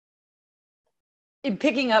in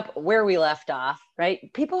picking up where we left off,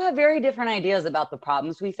 right? People have very different ideas about the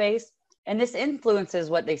problems we face, and this influences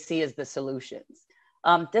what they see as the solutions.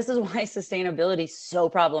 This is why sustainability is so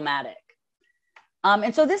problematic.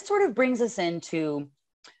 And so this sort of brings us into,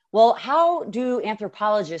 well, how do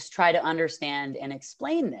anthropologists try to understand and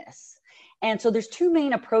explain this? And so there's two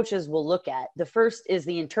main approaches we'll look at. The first is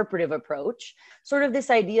the interpretive approach, sort of this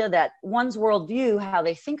idea that one's worldview, how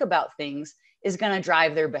they think about things, is going to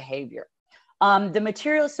drive their behavior. The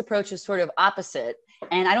materialist approach is sort of opposite,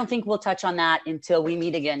 and I don't think we'll touch on that until we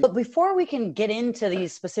meet again. But before we can get into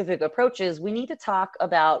these specific approaches, we need to talk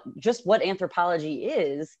about just what anthropology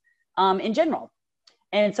is in general.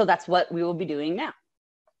 And so that's what we will be doing now.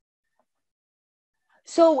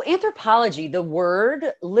 So anthropology, the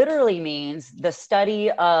word literally means the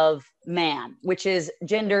study of man, which is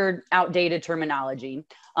gendered, outdated terminology.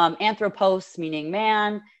 Anthropos meaning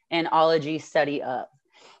man, and ology, study of.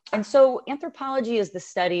 And so anthropology is the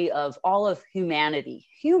study of all of humanity,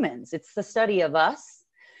 humans. It's the study of us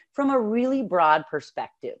from a really broad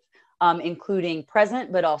perspective, including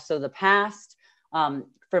present, but also the past,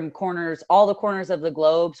 from corners, all the corners of the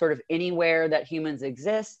globe, sort of anywhere that humans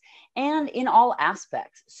exist, and in all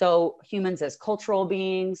aspects. So humans as cultural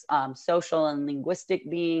beings, social and linguistic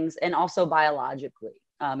beings, and also biologically,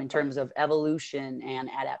 in terms of evolution and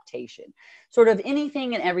adaptation, sort of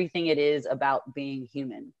anything and everything it is about being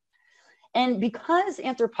human. And because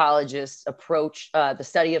anthropologists approach the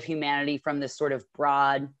study of humanity from this sort of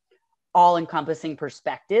broad, all-encompassing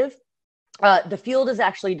perspective, the field is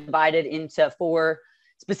actually divided into 4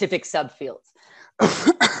 specific subfields.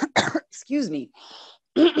 Excuse me.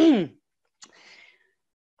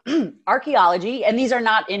 Archaeology, and these are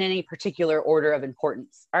not in any particular order of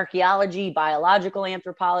importance. Archaeology, biological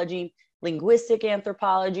anthropology, linguistic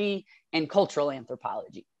anthropology, and cultural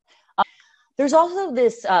anthropology. There's also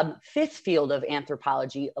this 5th field of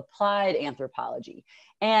anthropology, applied anthropology,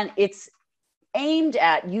 and it's aimed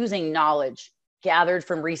at using knowledge gathered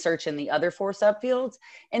from research in the other 4 subfields,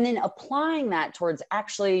 and then applying that towards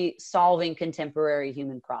actually solving contemporary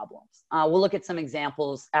human problems. We'll look at some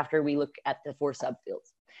examples after we look at the 4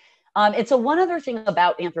 subfields. And so one other thing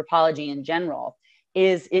about anthropology in general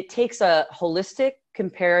is it takes a holistic,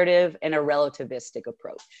 comparative, and a relativistic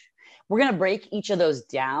approach. We're going to break each of those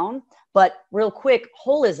down, but real quick,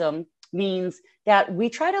 holism means that we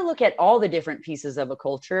try to look at all the different pieces of a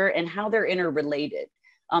culture and how they're interrelated.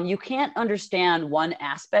 You can't understand one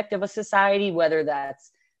aspect of a society, whether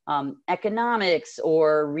that's economics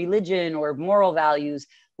or religion or moral values,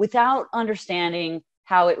 without understanding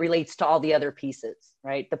how it relates to all the other pieces,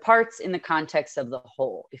 right? The parts in the context of the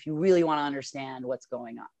whole, if you really want to understand what's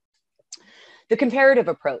going on. The comparative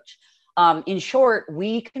approach. In short,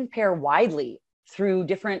 we compare widely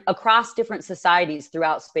across different societies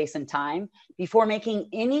throughout space and time before making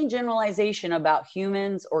any generalization about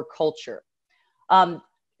humans or culture.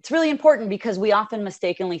 It's really important because we often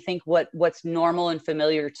mistakenly think what's normal and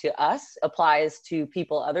familiar to us applies to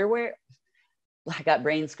people otherwhere. I got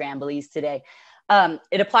brain scramblies today.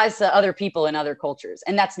 It applies to other people in other cultures,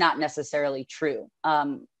 and that's not necessarily true.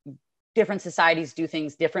 Different societies do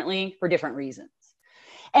things differently for different reasons.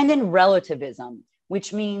 And then relativism,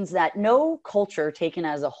 which means that no culture taken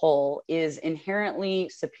as a whole is inherently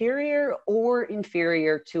superior or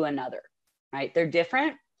inferior to another, right? They're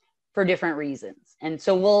different for different reasons. And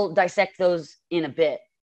so we'll dissect those in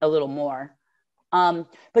a little more.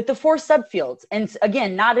 But the 4 subfields, and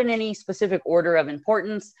again, not in any specific order of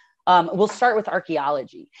importance, we'll start with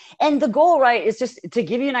archaeology. And the goal, right, is just to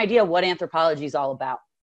give you an idea of what anthropology is all about.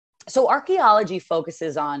 So archaeology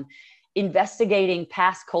focuses on investigating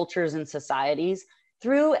past cultures and societies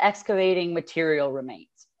through excavating material remains.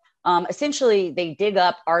 Essentially, they dig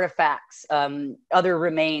up artifacts, other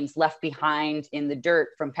remains left behind in the dirt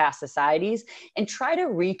from past societies, and try to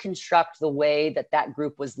reconstruct the way that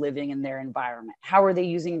group was living in their environment. How were they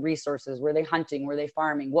using resources? Were they hunting? Were they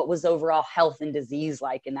farming? What was overall health and disease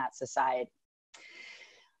like in that society?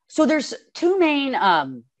 So there's 2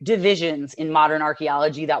 main divisions in modern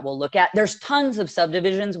archaeology that we'll look at. There's tons of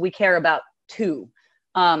subdivisions. We care about 2,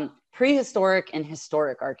 prehistoric and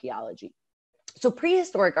historic archaeology. So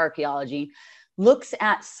prehistoric archaeology looks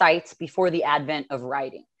at sites before the advent of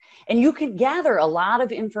writing. And you can gather a lot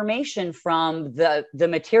of information from the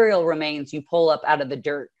material remains you pull up out of the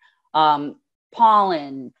dirt.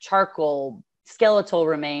 Pollen, charcoal, skeletal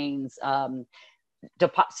remains,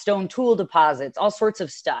 stone tool deposits, all sorts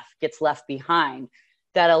of stuff gets left behind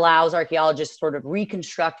that allows archaeologists to sort of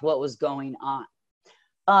reconstruct what was going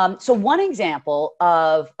on. So one example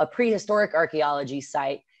of a prehistoric archaeology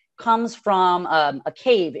site comes from a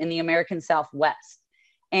cave in the American Southwest.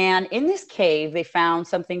 And in this cave, they found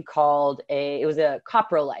something called it was a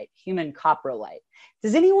coprolite, human coprolite.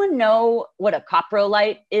 Does anyone know what a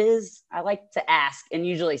coprolite is? I like to ask, and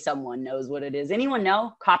usually someone knows what it is. Anyone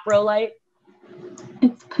know coprolite?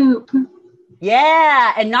 It's poop.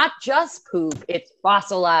 Yeah, and not just poop, it's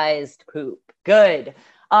fossilized poop. Good.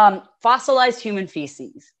 Fossilized human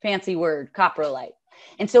feces, fancy word, coprolite.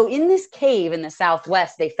 And so in this cave in the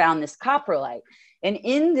Southwest, they found this coprolite. And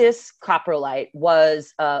in this coprolite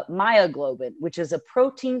was myoglobin, which is a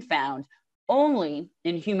protein found only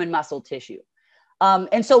in human muscle tissue.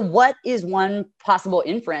 And so what is one possible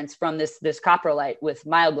inference from this coprolite with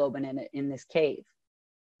myoglobin in it in this cave?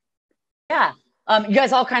 Yeah. You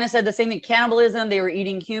guys all kind of said the same thing. Cannibalism, they were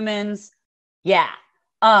eating humans. Yeah.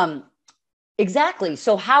 Exactly.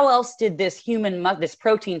 So how else did this this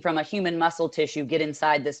protein from a human muscle tissue get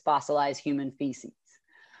inside this fossilized human feces?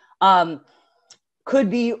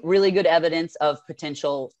 Could be really good evidence of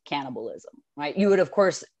potential cannibalism, right? You would, of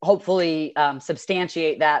course, hopefully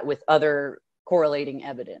substantiate that with other correlating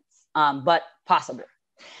evidence, but possible.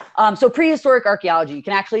 So prehistoric archaeology, you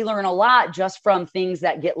can actually learn a lot just from things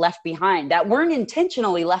that get left behind that weren't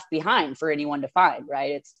intentionally left behind for anyone to find,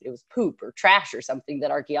 right? It was poop or trash or something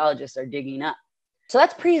that archaeologists are digging up. So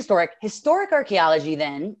that's prehistoric. Historic archaeology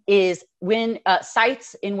then is when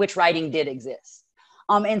sites in which writing did exist.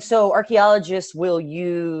 And so archaeologists will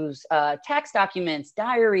use tax documents,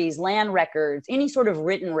 diaries, land records, any sort of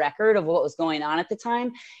written record of what was going on at the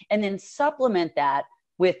time, and then supplement that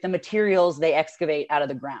with the materials they excavate out of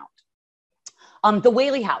the ground. The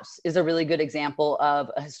Whaley House is a really good example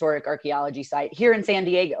of a historic archaeology site here in San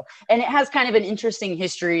Diego. And it has kind of an interesting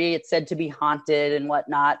history. It's said to be haunted and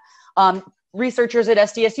whatnot. Researchers at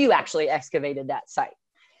SDSU actually excavated that site.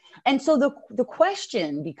 And so the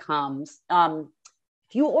question becomes,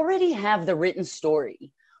 if you already have the written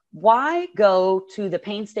story, why go to the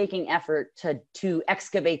painstaking effort to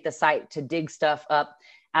excavate the site, to dig stuff up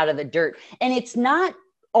out of the dirt? And it's not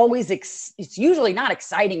always, it's usually not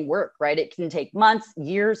exciting work, right? It can take months,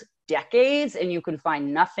 years, decades, and you can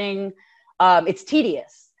find nothing. It's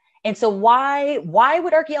tedious. And so why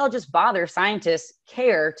would archaeologists bother, scientists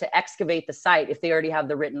care to excavate the site if they already have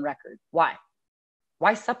the written record? Why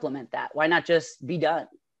supplement that? Why not just be done?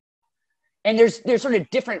 And there's sort of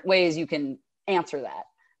different ways you can answer that.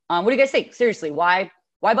 What do you guys think? Seriously, why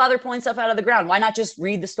bother pulling stuff out of the ground? Why not just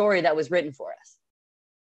read the story that was written for us?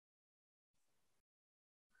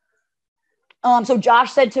 So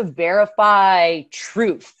Josh said to verify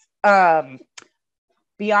truth.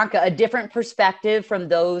 Bianca, a different perspective from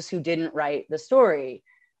those who didn't write the story.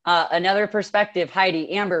 Another perspective,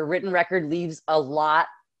 Heidi, Amber, written record leaves a lot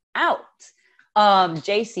out.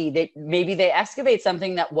 JC, that maybe they excavate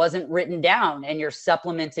something that wasn't written down and you're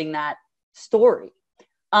supplementing that story.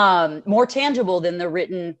 More tangible than the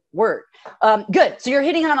written word. Good. So you're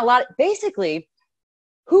hitting on a lot. Basically,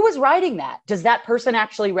 who was writing that? Does that person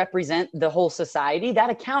actually represent the whole society? That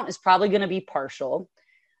account is probably going to be partial.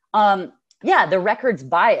 Yeah, the record's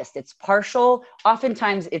biased. It's partial.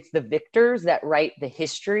 Oftentimes it's the victors that write the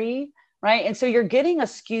history, right? And so you're getting a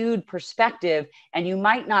skewed perspective and you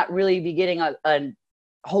might not really be getting a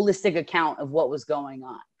holistic account of what was going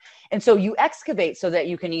on. And so you excavate so that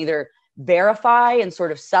you can either verify and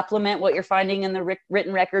sort of supplement what you're finding in the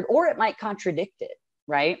written record, or it might contradict it,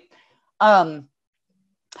 right? For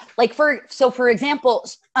example,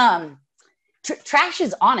 trash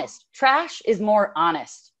is honest. Trash is more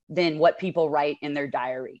honest than what people write in their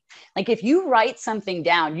diary. Like if you write something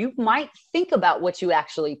down, you might think about what you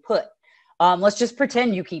actually put. Let's just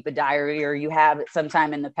pretend you keep a diary or you have it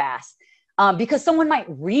sometime in the past, because someone might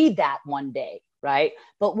read that one day, right?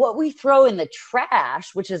 But what we throw in the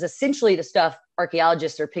trash, which is essentially the stuff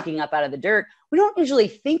archaeologists are picking up out of the dirt, we don't usually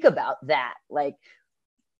think about that. Like,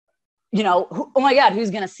 oh my God,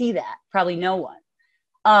 who's going to see that? Probably no one.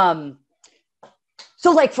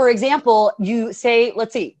 So like, for example, you say,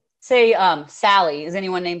 say Sally. Is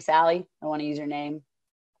anyone named Sally? I want to use your name.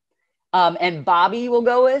 And Bobby will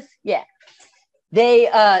go with, yeah. They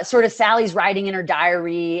sort of, Sally's writing in her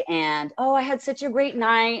diary and, oh, I had such a great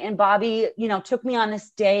night. And Bobby, took me on this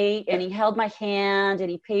date and he held my hand and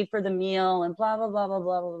he paid for the meal and blah, blah, blah, blah,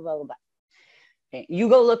 blah, blah, blah, blah. Okay. You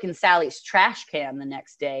go look in Sally's trash can the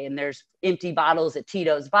next day and there's empty bottles of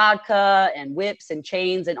Tito's vodka and whips and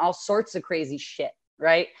chains and all sorts of crazy shit,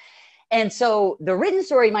 right? And so the written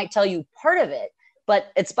story might tell you part of it,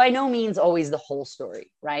 but it's by no means always the whole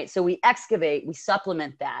story, right? So we excavate, we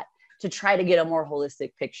supplement that to try to get a more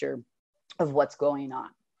holistic picture of what's going on.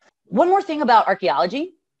 One more thing about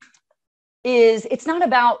archaeology. is it's not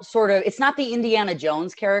about it's not the Indiana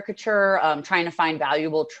Jones caricature, trying to find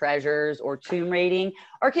valuable treasures or tomb raiding.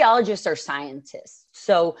 Archaeologists are scientists.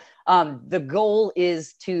 So the goal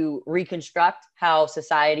is to reconstruct how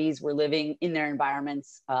societies were living in their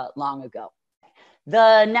environments long ago.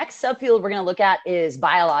 The next subfield we're going to look at is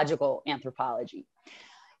biological anthropology.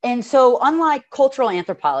 And so unlike cultural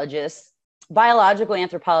anthropologists, biological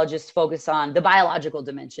anthropologists focus on the biological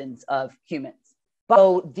dimensions of humans.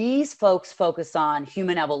 So these folks focus on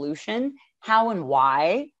human evolution. How and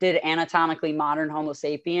why did anatomically modern Homo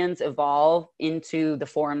sapiens evolve into the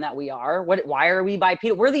form that we are? Why are we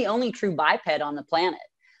bipedal? We're the only true biped on the planet.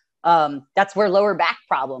 That's where lower back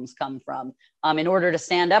problems come from. In order to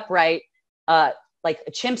stand upright, like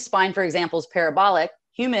a chimp's spine, for example, is parabolic.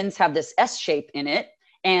 Humans have this S shape in it,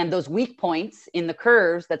 and those weak points in the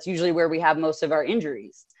curves, that's usually where we have most of our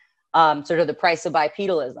injuries. Sort of the price of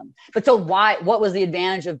bipedalism. But so what was the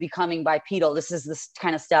advantage of becoming bipedal? This is this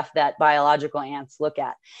kind of stuff that biological ants look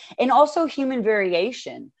at. And also human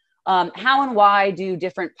variation. How and why do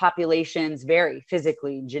different populations vary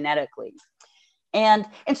physically, genetically? And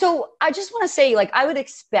so I just want to say, like, I would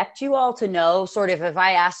expect you all to know, sort of, if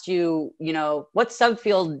I asked you, you know, what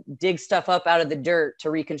subfield digs stuff up out of the dirt to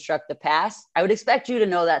reconstruct the past, I would expect you to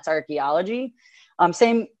know that's archaeology.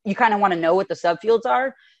 Same, you kind of want to know what the subfields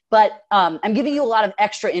are. But I'm giving you a lot of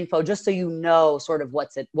extra info just so you know sort of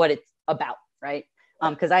what it's about, right?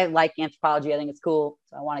 Because I like anthropology. I think it's cool.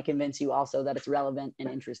 So I want to convince you also that it's relevant and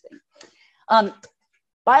interesting.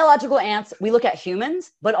 Biological ants, we look at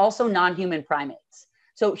humans, but also non-human primates.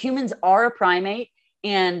 So humans are a primate,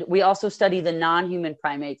 and we also study the non-human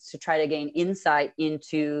primates to try to gain insight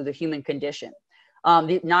into the human condition.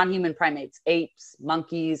 The non-human primates, apes,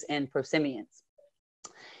 monkeys, and prosimians.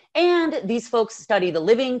 And these folks study the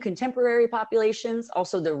living contemporary populations,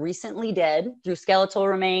 also the recently dead through skeletal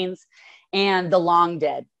remains, and the long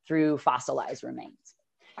dead through fossilized remains.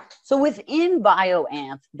 So within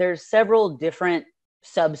bioanth, there's several different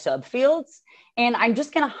subfields, and I'm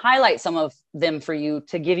just going to highlight some of them for you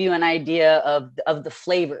to give you an idea of the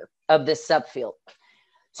flavor of this subfield.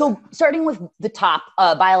 So starting with the top,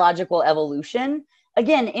 biological evolution,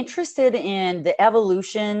 again, interested in the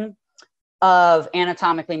evolution of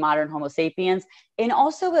anatomically modern Homo sapiens, and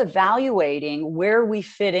also evaluating where we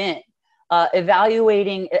fit in,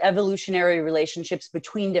 evaluating evolutionary relationships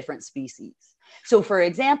between different species. So for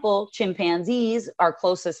example, chimpanzees, our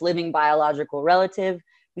closest living biological relative,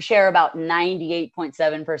 we share about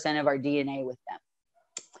 98.7% of our DNA with them.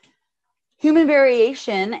 Human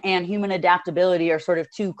variation and human adaptability are sort of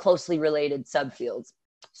two closely related subfields.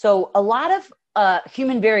 So a lot of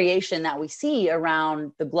human variation that we see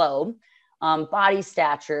around the globe, body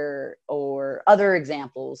stature or other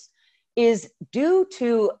examples, is due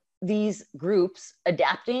to these groups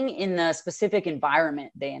adapting in the specific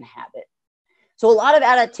environment they inhabit. So a lot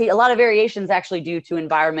of variation is actually due to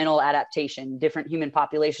environmental adaptation, different human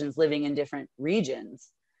populations living in different regions.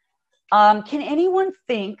 Can anyone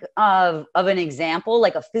think of an example,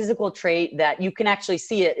 like a physical trait that you can actually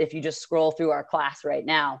see it if you just scroll through our class right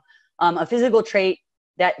now, a physical trait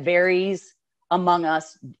that varies among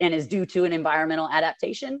us and is due to an environmental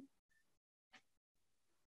adaptation?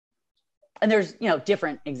 And there's, you know,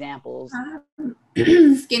 different examples.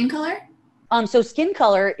 Skin color? So skin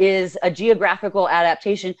color is a geographical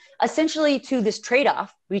adaptation essentially to this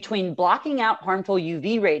trade-off between blocking out harmful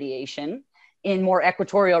UV radiation in more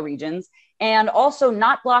equatorial regions and also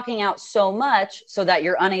not blocking out so much so that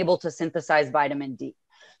you're unable to synthesize vitamin D.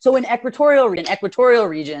 So in equatorial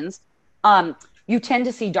regions, you tend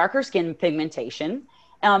to see darker skin pigmentation.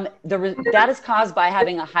 That is caused by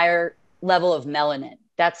having a higher level of melanin.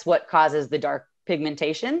 That's what causes the dark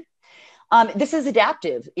pigmentation. This is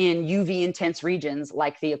adaptive in UV intense regions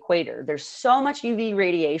like the equator. There's so much UV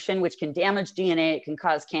radiation, which can damage DNA, it can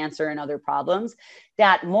cause cancer and other problems,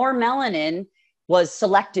 that more melanin was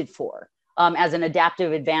selected for as an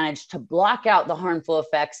adaptive advantage to block out the harmful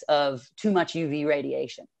effects of too much UV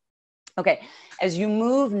radiation. Okay, as you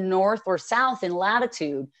move north or south in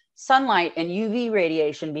latitude, sunlight and UV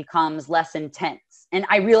radiation becomes less intense. And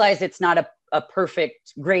I realize it's not a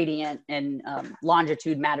perfect gradient, and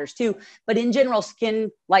longitude matters too, but in general,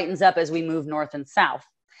 skin lightens up as we move north and south.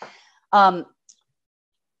 At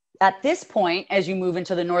this point, as you move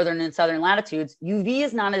into the northern and southern latitudes, UV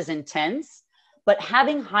is not as intense, but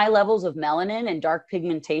having high levels of melanin and dark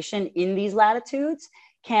pigmentation in these latitudes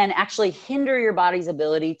can actually hinder your body's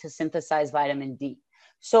ability to synthesize vitamin D.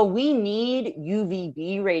 So we need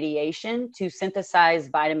UVB radiation to synthesize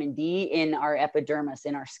vitamin D in our epidermis,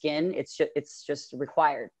 in our skin. It's just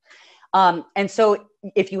required. And so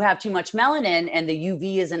if you have too much melanin and the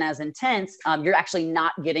UV isn't as intense, you're actually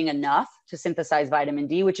not getting enough to synthesize vitamin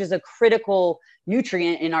D, which is a critical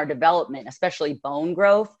nutrient in our development, especially bone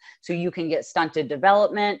growth. So you can get stunted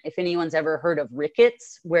development. If anyone's ever heard of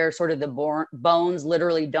rickets, where sort of the bones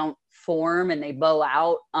literally don't form and they bow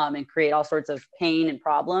out and create all sorts of pain and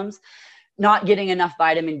problems, not getting enough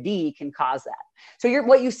vitamin D can cause that. So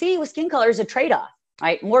what you see with skin color is a trade-off,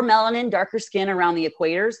 right? More melanin, darker skin around the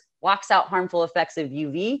equators, blocks out harmful effects of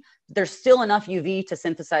UV. There's still enough UV to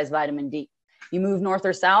synthesize vitamin D. You move north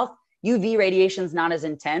or south, UV radiation is not as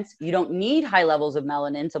intense. You don't need high levels of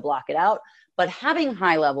melanin to block it out, but having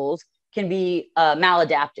high levels can be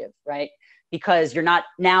maladaptive, right? Because you're not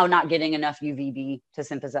getting enough UVB to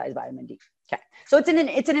synthesize vitamin D. Okay, so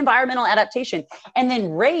it's an environmental adaptation. And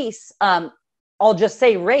then race, I'll just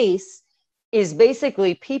say race is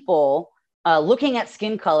basically people looking at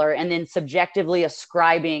skin color and then subjectively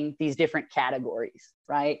ascribing these different categories,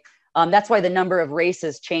 right? That's why the number of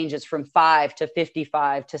races changes from 5 to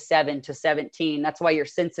 55 to 7 to 17. That's why your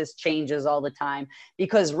census changes all the time,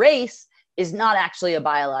 because race is not actually a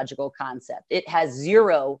biological concept. It has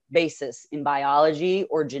zero basis in biology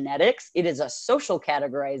or genetics. It is a social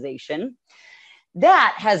categorization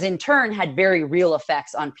that has in turn had very real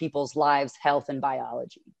effects on people's lives, health, and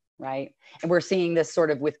biology, right? And we're seeing this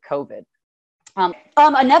sort of with COVID.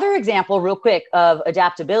 Another example real quick of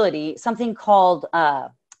adaptability, something called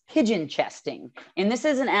pigeon chesting. And this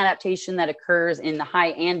is an adaptation that occurs in the high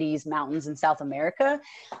Andes mountains in South America.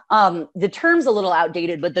 The term's a little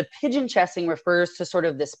outdated, but the pigeon chesting refers to sort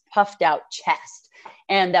of this puffed out chest.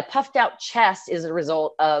 And that puffed out chest is a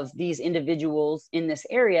result of these individuals in this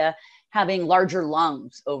area having larger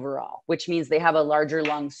lungs overall, which means they have a larger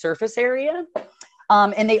lung surface area.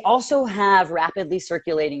 And they also have rapidly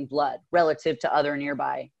circulating blood relative to other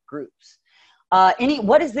nearby groups.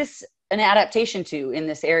 What is this an adaptation to in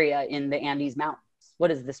this area in the Andes Mountains?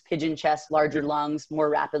 What is this pigeon chest, larger lungs, more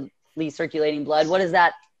rapidly circulating blood? What is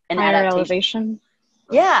that an Higher adaptation? elevation.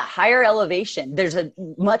 Yeah, higher elevation. There's a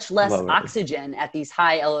much less Lower. oxygen at these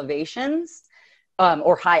high elevations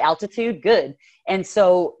or high altitude. Good. And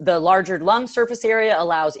so the larger lung surface area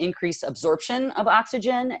allows increased absorption of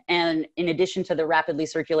oxygen. And in addition to the rapidly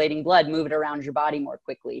circulating blood, move it around your body more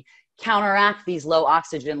quickly, counteract these low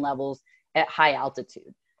oxygen levels at high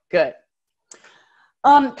altitude. Good.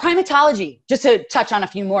 Primatology, just to touch on a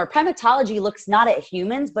few more. Primatology looks not at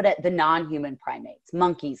humans, but at the non-human primates,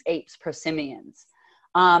 monkeys, apes, prosimians.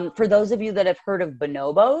 For those of you that have heard of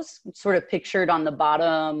bonobos, sort of pictured on the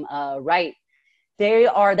bottom right, they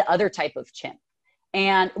are the other type of chimp.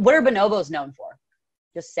 And what are bonobos known for?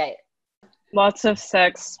 Just say it. Lots of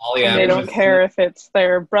sex. Polyamorous. And they don't care if it's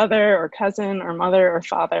their brother or cousin or mother or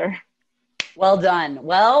father. Well done.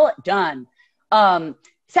 Well done.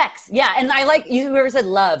 Sex. Yeah. And I like you ever said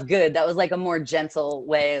love. Good. That was like a more gentle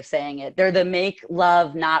way of saying it. They're the make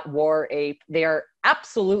love, not war ape. They are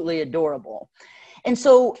absolutely adorable. And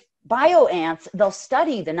so bioants, they'll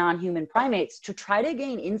study the non-human primates to try to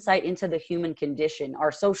gain insight into the human condition,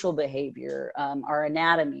 our social behavior, our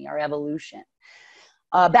anatomy, our evolution.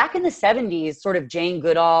 Back in the 70s, sort of Jane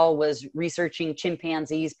Goodall was researching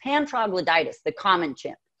chimpanzees, pan-troglodytes, the common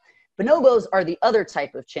chimp. Bonobos are the other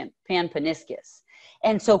type of chimp, pan-paniscus.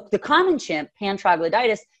 And so the common chimp,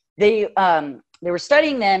 pan-troglodytes, they were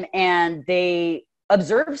studying them and they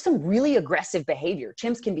observed some really aggressive behavior.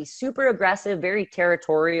 Chimps can be super aggressive, very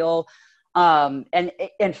territorial,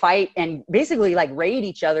 and fight and basically like raid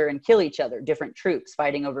each other and kill each other, different troops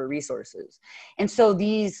fighting over resources. And so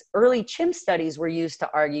these early chimp studies were used to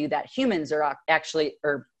argue that humans are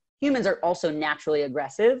also naturally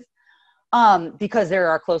aggressive because they're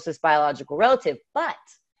our closest biological relative, but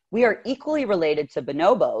we are equally related to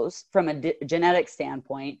bonobos from a genetic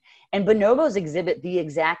standpoint, and bonobos exhibit the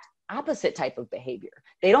exact opposite type of behavior.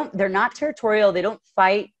 They're not territorial. They don't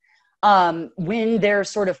fight. When there's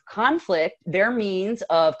sort of conflict, their means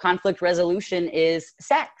of conflict resolution is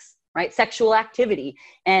sex, right? Sexual activity.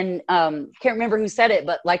 And can't remember who said it,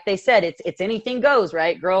 but like they said, it's anything goes,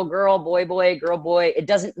 right? Girl, girl, boy, boy, girl, boy. It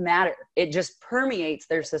doesn't matter. It just permeates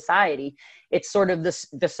their society. It's sort of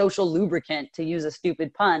the social lubricant, to use a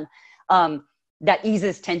stupid pun, that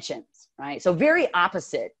eases tensions, right? So very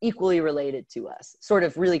opposite, equally related to us, sort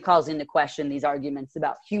of really calls into question these arguments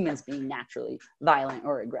about humans being naturally violent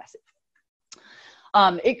or aggressive.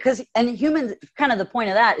 And humans, kind of the point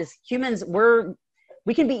of that is humans,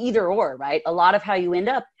 we can be either or, right? A lot of how you end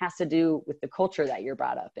up has to do with the culture that you're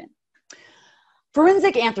brought up in.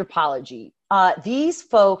 Forensic anthropology. These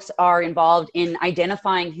folks are involved in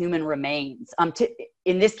identifying human remains,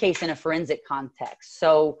 in this case, in a forensic context.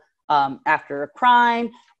 So after a crime,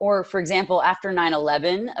 or for example, after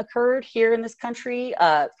 9/11 occurred here in this country,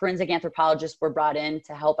 forensic anthropologists were brought in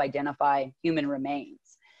to help identify human remains.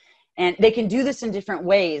 And they can do this in different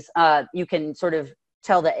ways. You can sort of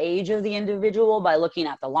tell the age of the individual by looking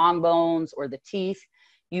at the long bones or the teeth.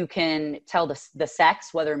 You can tell the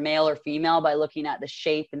sex, whether male or female, by looking at the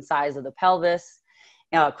shape and size of the pelvis,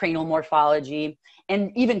 cranial morphology,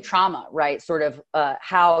 and even trauma, right? Sort of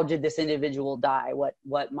how did this individual die?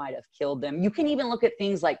 What might have killed them? You can even look at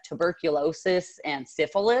things like tuberculosis and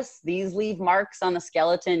syphilis. These leave marks on the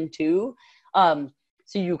skeleton too. So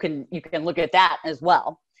you can look at that as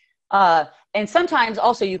well. And sometimes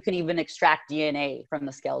also you can even extract DNA from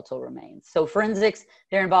the skeletal remains. So forensics,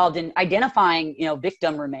 they're involved in identifying,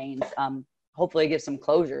 victim remains. Hopefully give some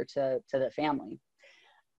closure to the family.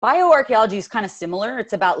 Bioarchaeology is kind of similar.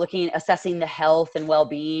 It's about assessing the health and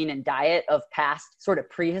well-being and diet of past sort of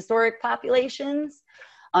prehistoric populations.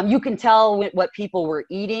 You can tell what people were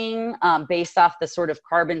eating based off the sort of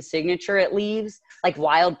carbon signature it leaves. Like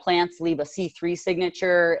wild plants leave a C3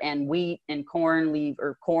 signature, and wheat and corn leaves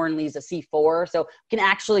a C4. So you can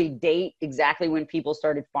actually date exactly when people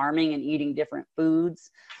started farming and eating different foods.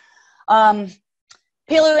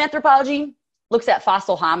 Paleoanthropology looks at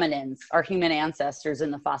fossil hominins, our human ancestors in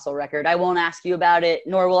the fossil record. I won't ask you about it,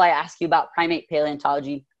 nor will I ask you about primate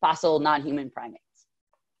paleontology, fossil non-human primates.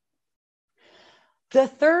 The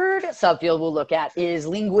third subfield we'll look at is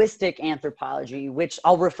linguistic anthropology, which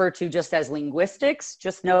I'll refer to just as linguistics.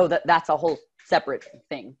 Just know that that's a whole separate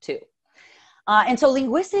thing too. And so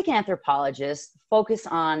linguistic anthropologists focus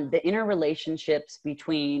on the interrelationships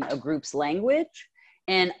between a group's language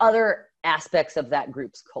and other aspects of that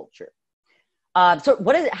group's culture. So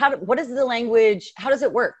what is the language? How does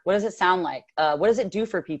it work? What does it sound like? What does it do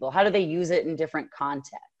for people? How do they use it in different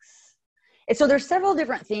contexts? And so there's several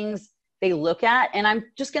different things they look at, and I'm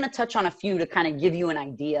just going to touch on a few to kind of give you an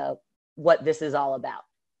idea of what this is all about.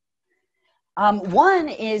 One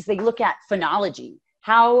is they look at phonology.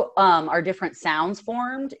 How are different sounds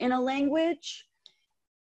formed in a language?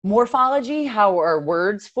 Morphology, how are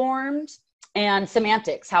words formed? And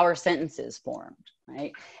semantics, how are sentences formed,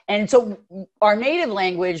 right? And so our native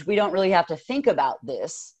language, we don't really have to think about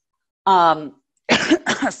this.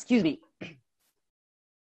 Excuse me.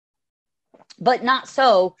 But not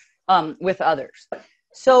so with others.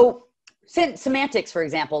 So semantics, for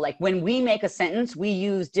example, like when we make a sentence, we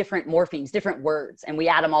use different morphemes, different words, and we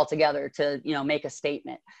add them all together to, make a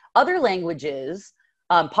statement. Other languages,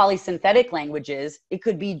 polysynthetic languages, it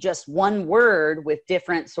could be just one word with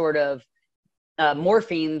different sort of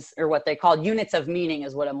morphemes, or what they call units of meaning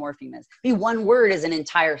is what a morpheme is. Be one word is an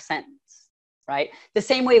entire sentence, right? The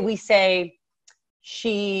same way we say,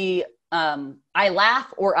 I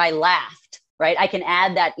laugh or I laughed, right? I can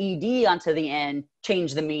add that ed onto the end,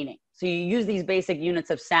 change the meaning. So you use these basic units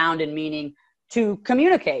of sound and meaning to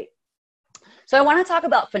communicate. So I want to talk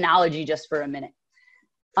about phonology just for a minute.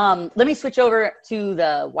 Let me switch over to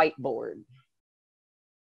the whiteboard.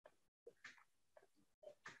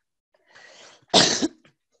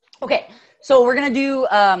 Okay, so we're going to do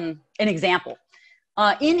an example.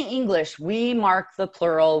 In English, we mark the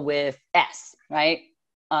plural with S, right?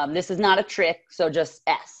 This is not a trick, so just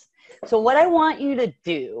S. So what I want you to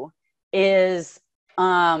do is,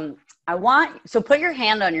 so put your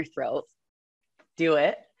hand on your throat, do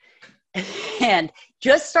it, and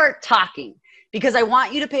just start talking, because I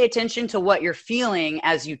want you to pay attention to what you're feeling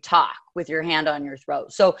as you talk with your hand on your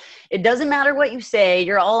throat. So it doesn't matter what you say,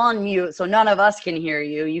 you're all on mute, so none of us can hear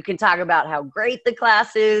you. You can talk about how great the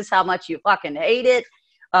class is, how much you fucking hate it,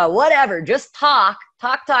 whatever, just talk,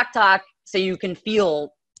 so you can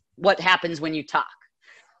feel what happens when you talk.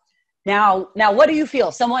 Now, what do you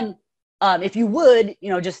feel? Someone, if you would,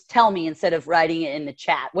 just tell me instead of writing it in the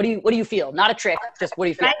chat. What do you feel? Not a trick, just what do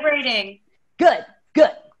you feel? Vibrating. Good.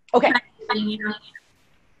 Okay.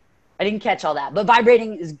 I didn't catch all that, but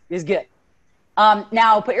vibrating is good.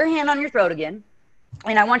 Now put your hand on your throat again,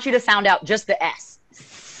 and I want you to sound out just the S.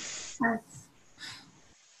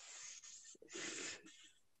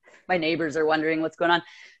 My neighbors are wondering what's going on.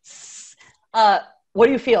 What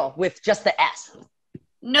do you feel with just the S?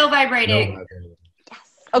 No vibrating. Yes.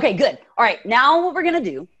 Okay, good. All right, now what we're going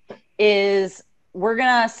to do is we're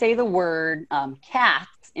going to say the word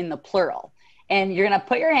cats in the plural. And you're going to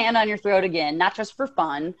put your hand on your throat again, not just for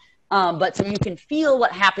fun, but so you can feel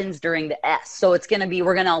what happens during the S. So it's going to be,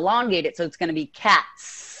 we're going to elongate it, so it's going to be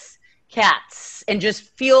cats, and just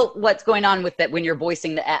feel what's going on with it when you're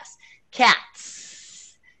voicing the S.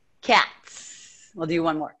 Cats. We'll do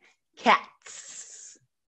one more. Cats.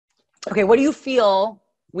 Okay, what do you feel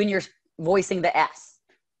when you're voicing the S?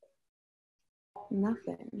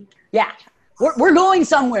 Nothing. Yeah. We're going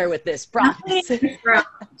somewhere with this, promise. Nothing in your throat,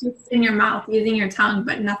 just in your mouth, using your tongue,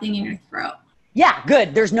 but nothing in your throat. Yeah,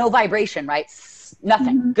 good. There's no vibration, right?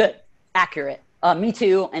 Nothing. Good. Accurate. Me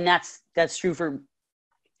too. And that's true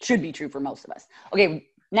should be true for most of us. Okay,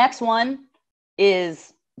 next one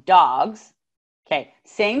is dogs. Okay,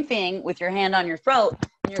 same thing with your hand on your throat.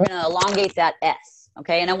 And you're going to elongate that S.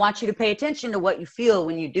 Okay, and I want you to pay attention to what you feel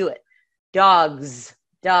when you do it. Dogs,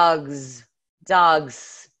 dogs,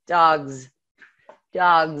 dogs, dogs,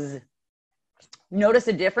 dogs. Notice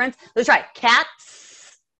a difference? Let's try it.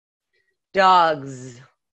 Cats, dogs,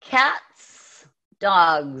 cats,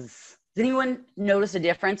 dogs. Does anyone notice a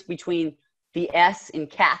difference between the S in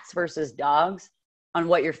cats versus dogs on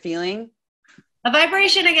what you're feeling? A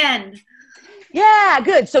vibration again. Yeah,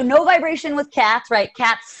 good. So no vibration with cats, right?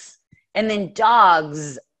 Cats, and then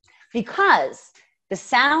dogs, because the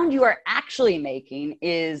sound you are actually making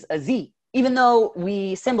is a Z, even though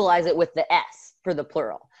we symbolize it with the S for the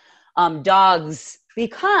plural. Dogs,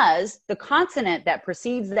 because the consonant that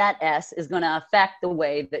precedes that S is going to affect the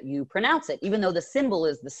way that you pronounce it, even though the symbol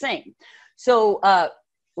is the same. So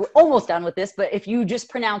we're almost done with this, but if you just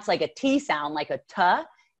pronounce like a T sound, like a T,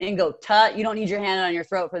 and go T, you don't need your hand on your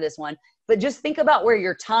throat for this one, but just think about where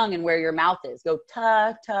your tongue and where your mouth is. Go T,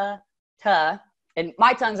 T, T, and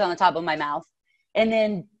my tongue's on the top of my mouth. And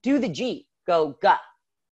then do the G. Go G,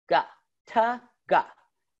 G, T, G,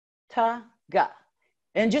 T, G.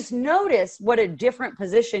 And just notice what a different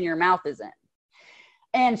position your mouth is in.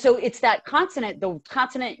 And so it's that consonant, the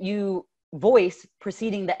consonant you voice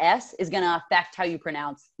preceding the S is going to affect how you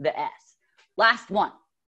pronounce the S. Last one.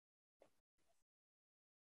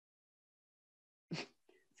 It's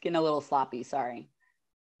getting a little sloppy, sorry.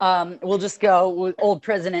 We'll just go with old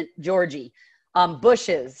President Georgie.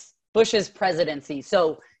 Bush's presidency.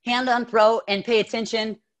 So hand on throat and pay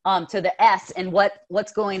attention to the S and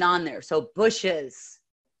what's going on there. So bushes.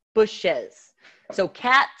 So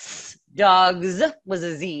cats, dogs was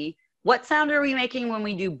a Z. What sound are we making when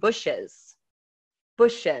we do bushes?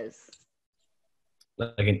 Bushes.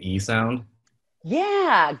 Like an E sound?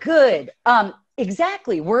 Yeah, good.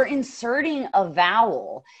 Exactly. We're inserting a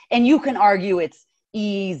vowel, and you can argue it's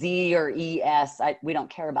E, Z, or ES. We don't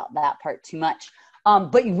care about that part too much.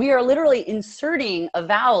 But we are literally inserting a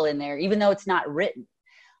vowel in there, even though it's not written.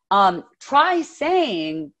 Try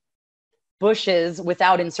saying bushes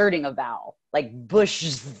without inserting a vowel, like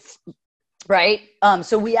bushes, right?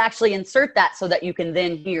 So we actually insert that so that you can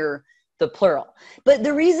then hear the plural. But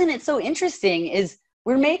the reason it's so interesting is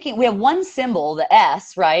we have one symbol, the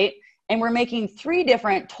S, right? And we're making three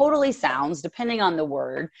different totally sounds depending on the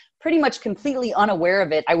word, pretty much completely unaware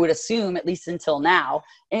of it, I would assume, at least until now.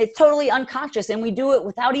 And it's totally unconscious, and we do it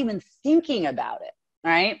without even thinking about it,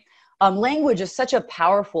 right? Language is such a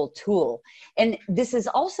powerful tool. And this is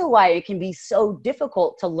also why it can be so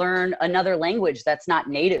difficult to learn another language that's not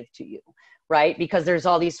native to you, right? Because there's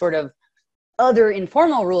all these sort of other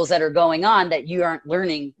informal rules that are going on that you aren't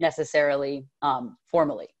learning necessarily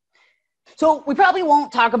formally. So we probably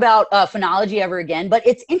won't talk about phonology ever again, but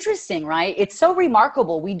it's interesting, right? It's so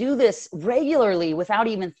remarkable. We do this regularly without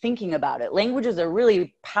even thinking about it. Language is a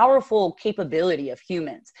really powerful capability of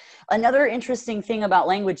humans. Another interesting thing about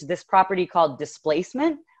language, this property called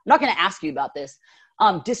displacement. I'm not going to ask you about this.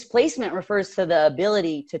 Displacement refers to the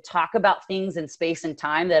ability to talk about things in space and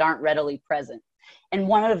time that aren't readily present. And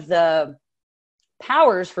one of the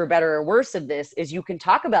powers, for better or worse, of this is you can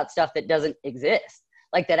talk about stuff that doesn't exist,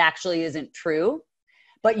 like that actually isn't true,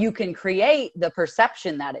 but you can create the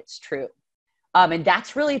perception that it's true. And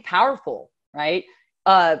that's really powerful, right?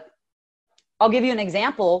 I'll give you an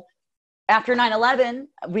example. After 9/11,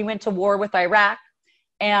 we went to war with Iraq.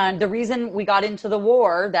 And the reason we got into the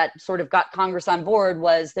war that sort of got Congress on board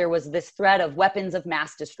was there was this threat of weapons of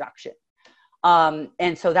mass destruction.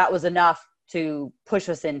 And so that was enough to push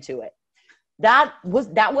us into it. That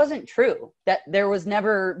wasn't true. That there was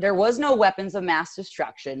no weapons of mass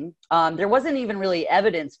destruction. There wasn't even really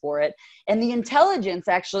evidence for it. And the intelligence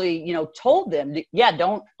actually, told them, yeah,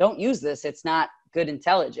 don't use this. It's not good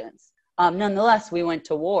intelligence. Nonetheless, we went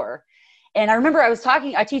to war. And I remember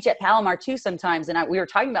I teach at Palomar too sometimes, and we were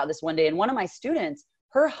talking about this one day, and one of my students,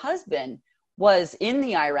 her husband was in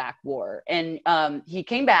the Iraq war, and he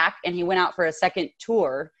came back and he went out for a second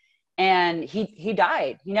tour, and he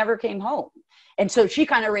died. He never came home. And so she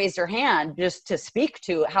kind of raised her hand just to speak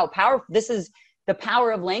to how powerful, this is the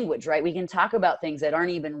power of language, right? We can talk about things that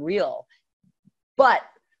aren't even real, but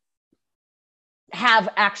have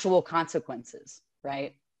actual consequences,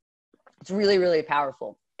 right? It's really, really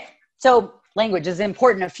powerful. So language is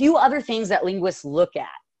important. A few other things that linguists look at.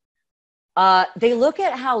 they look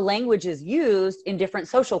at how language is used in different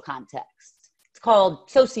social contexts. It's called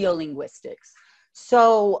sociolinguistics.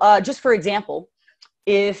 So just for example,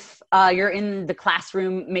 if you're in the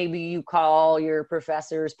classroom, maybe you call your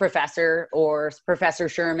professors professor or Professor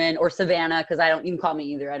Sherman or Savannah, because you can call me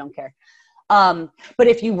either, I don't care. But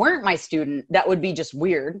if you weren't my student, that would be just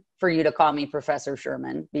weird for you to call me Professor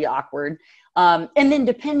Sherman, be awkward. And then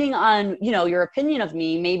depending on, your opinion of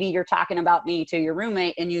me, maybe you're talking about me to your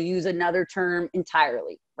roommate and you use another term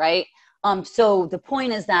entirely, right? So the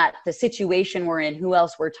point is that the situation we're in, who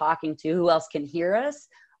else we're talking to, who else can hear us,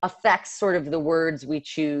 affects sort of the words we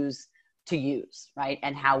choose to use, right?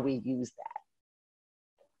 And how we use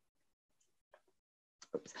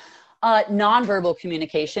that. Oops. Nonverbal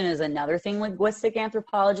communication is another thing linguistic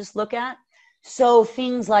anthropologists look at. So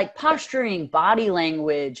things like posturing, body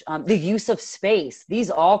language, the use of space, these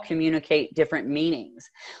all communicate different meanings.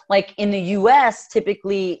 Like in the US,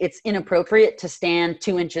 typically it's inappropriate to stand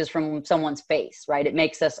 2 inches from someone's face, right? It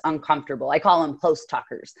makes us uncomfortable. I call them close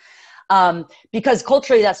tuckers. Because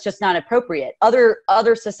culturally that's just not appropriate.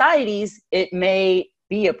 Other societies, it may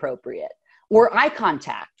be appropriate. Or eye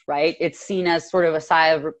contact. Right? It's seen as sort of a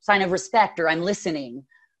sign of respect, or I'm listening.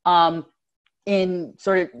 In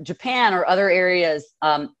sort of Japan or other areas,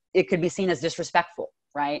 it could be seen as disrespectful,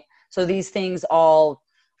 right? So these things all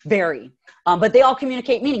vary, but they all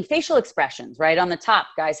communicate meaning. Facial expressions, right? On the top,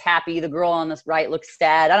 guy's happy. The girl on the right looks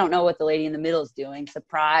sad. I don't know what the lady in the middle is doing.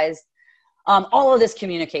 Surprised. All of this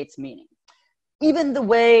communicates meaning. Even the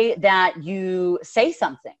way that you say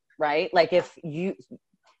something, right? Like if you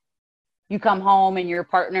come home and your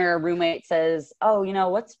partner or roommate says, oh,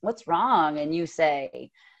 what's wrong? And you say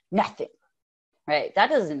nothing, right? That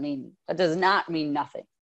does not mean nothing.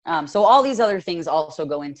 So all these other things also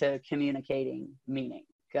go into communicating meaning.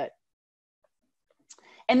 Good.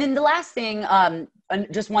 And then the last thing,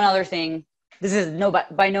 just one other thing, this is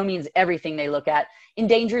by no means everything they look at,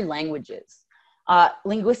 endangered languages.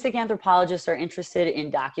 Linguistic anthropologists are interested in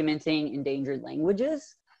documenting endangered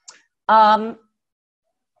languages.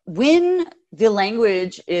 When the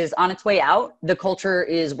language is on its way out, the culture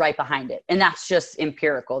is right behind it. And that's just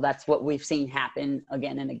empirical. That's what we've seen happen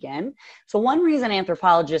again and again. So one reason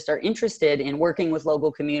anthropologists are interested in working with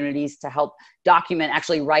local communities to help document,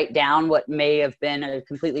 actually write down what may have been a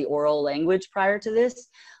completely oral language prior to this,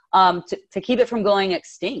 to keep it from going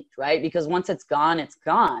extinct, right? Because once it's gone, it's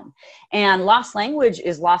gone. And lost language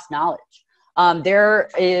is lost knowledge. There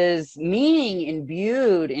is meaning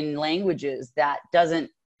imbued in languages that doesn't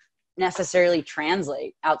necessarily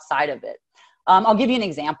translate outside of it. I'll give you an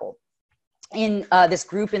example. In this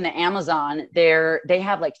group in the Amazon, they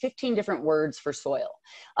have like 15 different words for soil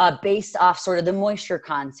based off sort of the moisture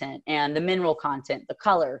content and the mineral content, the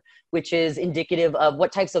color, which is indicative of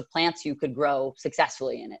what types of plants you could grow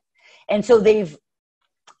successfully in it. And so they've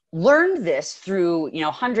learned this through,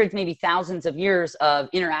 hundreds, maybe thousands of years of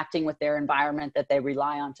interacting with their environment that they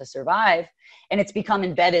rely on to survive. And it's become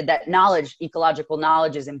embedded, that knowledge, ecological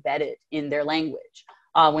knowledge, is embedded in their language.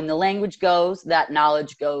 When the language goes, that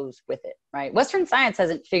knowledge goes with it, right? Western science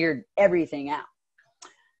hasn't figured everything out.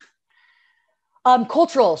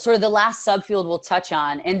 Cultural, sort of the last subfield we'll touch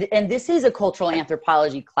on, and this is a cultural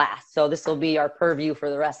anthropology class, so this will be our purview for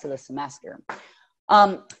the rest of the semester.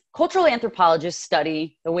 Cultural anthropologists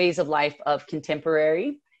study the ways of life of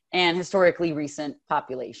contemporary and historically recent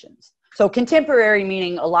populations. So contemporary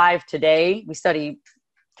meaning alive today, we study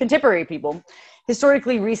contemporary people.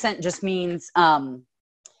 Historically recent just means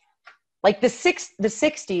like the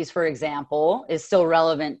 60s, for example, is still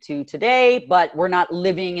relevant to today, but we're not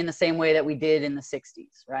living in the same way that we did in the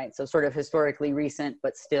 60s, right? So sort of historically recent,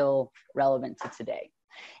 but still relevant to today.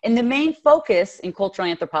 And the main focus in cultural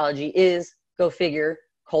anthropology is, go figure,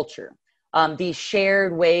 culture. These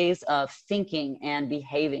shared ways of thinking and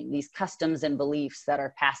behaving, these customs and beliefs that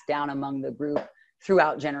are passed down among the group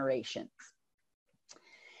throughout generations.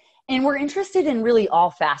 And we're interested in really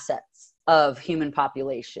all facets of human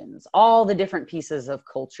populations, all the different pieces of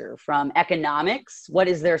culture, from economics, what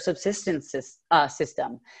is their subsistence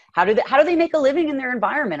system? How do they make a living in their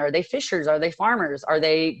environment? Are they fishers? Are they farmers? Are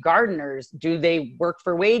they gardeners? Do they work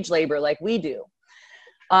for wage labor like we do?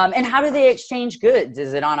 And how do they exchange goods?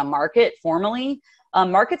 Is it on a market formally?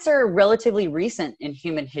 Markets are relatively recent in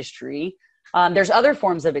human history. There's other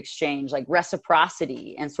forms of exchange like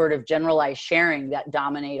reciprocity and sort of generalized sharing that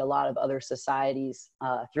dominate a lot of other societies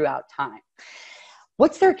throughout time.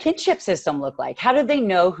 What's their kinship system look like? How do they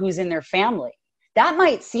know who's in their family? That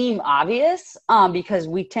might seem obvious because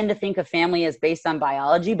we tend to think of family as based on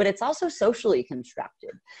biology, but it's also socially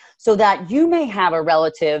constructed. So that you may have a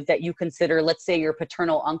relative that you consider, let's say your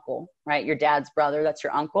paternal uncle, right? Your dad's brother, that's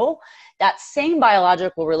your uncle. That same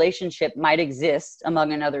biological relationship might exist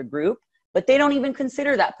among another group, but they don't even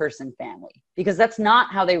consider that person family because that's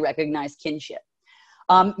not how they recognize kinship.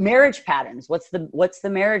 Marriage patterns, what's the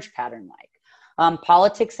marriage pattern like?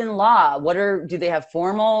 Politics and law, do they have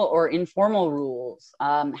formal or informal rules?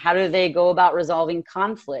 How do they go about resolving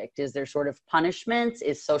conflict? Is there sort of punishment?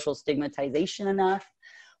 Is social stigmatization enough?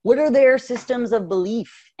 What are their systems of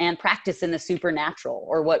belief and practice in the supernatural,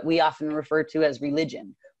 or what we often refer to as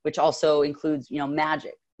religion, which also includes,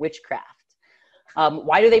 magic, witchcraft?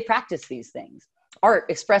 Why do they practice these things? Art,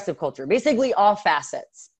 expressive culture, basically all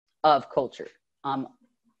facets of culture.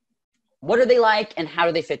 What are they like and how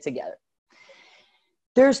do they fit together?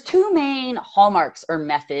 There's two main hallmarks or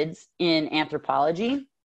methods in anthropology.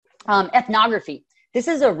 Ethnography. This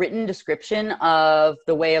is a written description of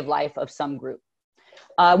the way of life of some group.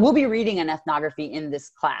 We'll be reading an ethnography in this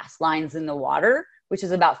class, Lines in the Water, which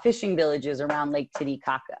is about fishing villages around Lake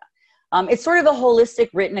Titicaca. It's sort of a holistic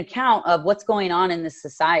written account of what's going on in this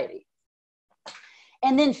society.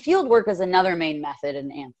 And then fieldwork is another main method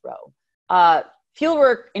in anthro.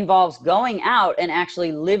 Fieldwork involves going out and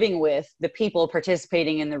actually living with the people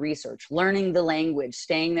participating in the research, learning the language,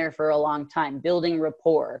 staying there for a long time, building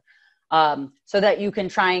rapport, so that you can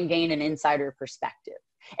try and gain an insider perspective.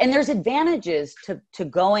 And there's advantages to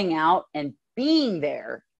going out and being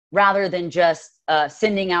there rather than just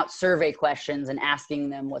sending out survey questions and asking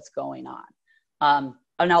them what's going on.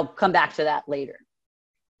 And I'll come back to that later.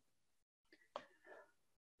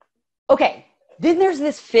 Okay. Then there's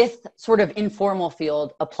this fifth sort of informal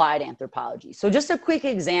field, applied anthropology. So just a quick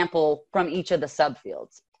example from each of the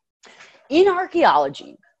subfields. In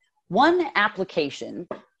archaeology, one application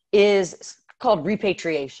is called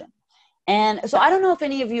repatriation. And so I don't know if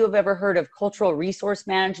any of you have ever heard of cultural resource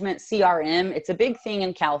management, CRM. It's a big thing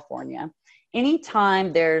in California.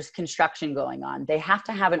 Anytime there's construction going on, they have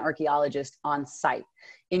to have an archaeologist on site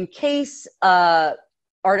in case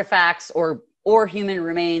artifacts or human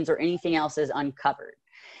remains or anything else is uncovered.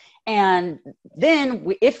 And then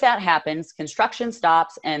if that happens, construction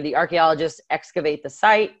stops and the archaeologists excavate the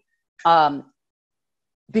site,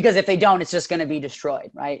 because if they don't, it's just going to be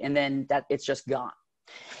destroyed, right? And then it's just gone.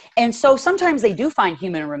 And so sometimes they do find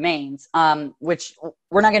human remains, which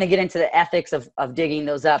we're not going to get into the ethics of digging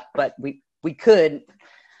those up, but we could,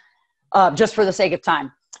 just for the sake of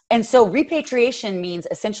time. And so repatriation means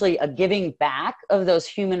essentially a giving back of those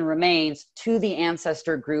human remains to the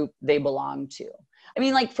ancestor group they belong to. I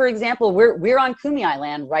mean, like, for example, we're on Kumeyaay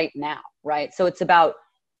land right now, right? So it's about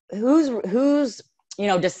whose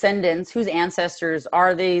descendants, whose ancestors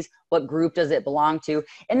are these, what group does it belong to?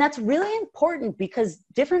 And that's really important because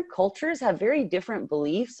different cultures have very different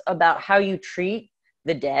beliefs about how you treat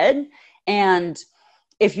the dead. And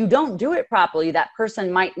if you don't do it properly, that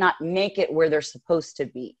person might not make it where they're supposed to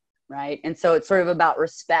be, right? And so it's sort of about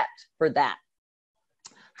respect for that.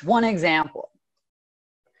 One example.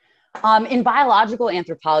 In biological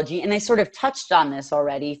anthropology, and I sort of touched on this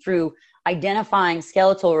already through identifying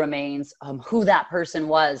skeletal remains, who that person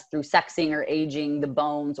was through sexing or aging the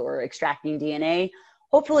bones or extracting DNA,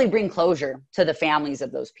 hopefully bring closure to the families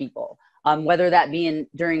of those people, whether that be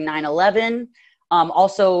during 9/11,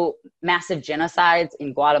 also massive genocides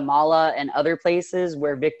in Guatemala and other places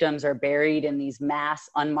where victims are buried in these mass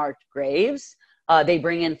unmarked graves. They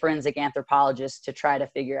bring in forensic anthropologists to try to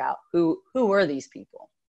figure out who were these people.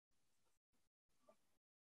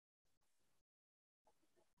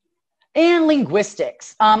 And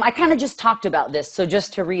linguistics. I kind of just talked about this. So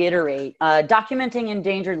just to reiterate, documenting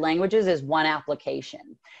endangered languages is one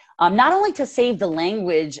application. Not only to save the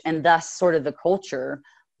language and thus sort of the culture,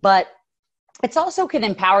 but it's also can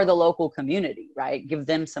empower the local community, right? Give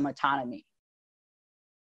them some autonomy.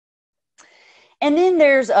 And then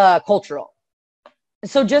there's cultural.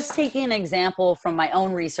 So just taking an example from my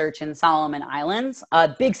own research in Solomon Islands, a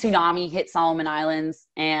big tsunami hit Solomon Islands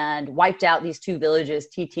and wiped out these two villages,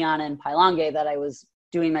 Titiana and Pailongue, that I was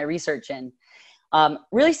doing my research in.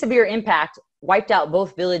 Really severe impact, wiped out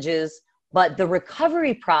both villages, but the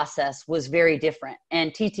recovery process was very different.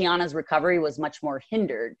 And Titiana's recovery was much more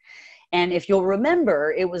hindered. And if you'll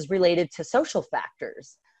remember, it was related to social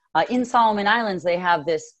factors. In Solomon Islands, they have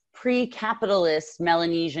this pre-capitalist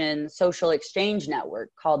Melanesian social exchange network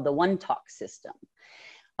called the One Talk system.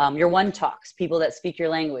 Your One Talks, people that speak your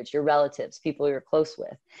language, your relatives, people you're close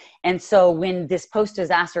with. And so when this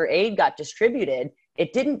post-disaster aid got distributed,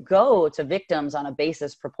 it didn't go to victims on a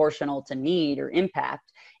basis proportional to need or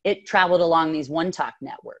impact. it traveled along these one-talk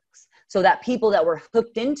networks, so that people that were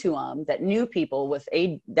hooked into them, that knew people with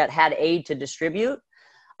aid, that had aid to distribute,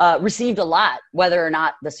 received a lot, whether or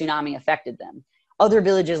not the tsunami affected them. Other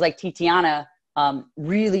villages like Titiana,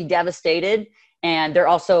 really devastated, and they're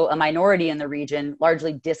also a minority in the region,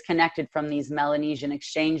 largely disconnected from these Melanesian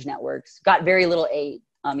exchange networks, got very little aid,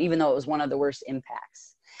 even though it was one of the worst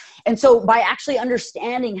impacts. And so by actually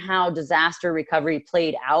understanding how disaster recovery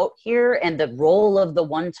played out here and the role of the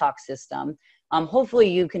one talk system, hopefully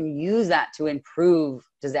you can use that to improve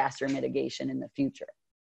disaster mitigation in the future.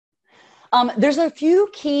 There's a few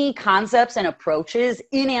key concepts and approaches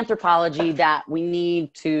in anthropology that we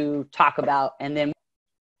need to talk about. And then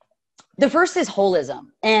the first is holism.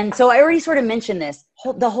 And so I already sort of mentioned this,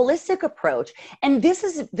 the holistic approach. And this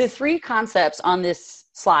is the three concepts on this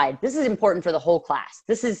slide. This is important for the whole class.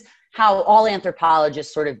 This is how all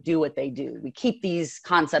anthropologists sort of do what they do. We keep these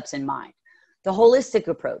concepts in mind. The holistic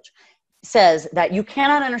approach says that you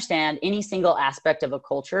cannot understand any single aspect of a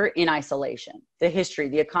culture in isolation, the history,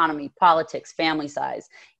 the economy, politics, family size,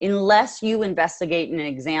 unless you investigate and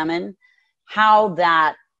examine how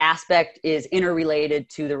that aspect is interrelated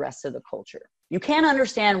to the rest of the culture. You can't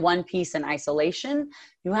understand one piece in isolation.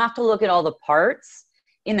 You have to look at all the parts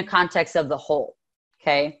in the context of the whole,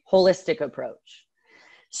 okay? Holistic approach.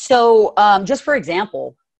 So just for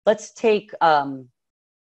example, let's take,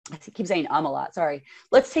 I keep saying a lot, sorry.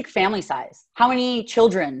 Let's take family size. How many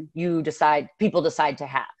children people decide to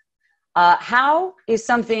have? How is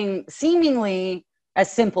something seemingly as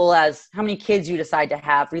simple as how many kids you decide to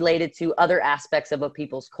have related to other aspects of a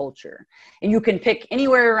people's culture? And you can pick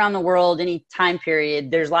anywhere around the world, any time period.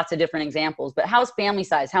 There's lots of different examples, but how's family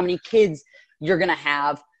size? How many kids you're gonna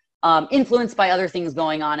have influenced by other things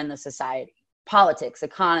going on in the society? Politics,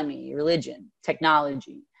 economy, religion,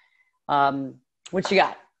 technology. What you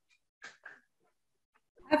got?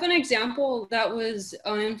 I have an example that was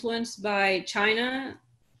influenced by China,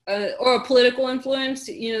 or a political influence,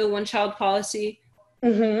 you know, the one-child policy.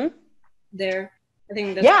 Mm-hmm. There, I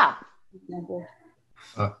think that's an example.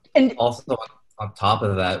 And also on top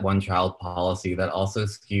of that one-child policy, that also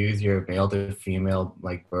skews your male to female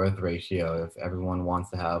like birth ratio. If everyone wants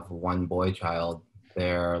to have one boy child,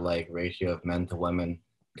 their like ratio of men to women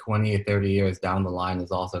 20 or 30 years down the line is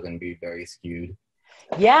also going to be very skewed.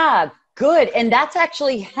 Yeah, good. And that's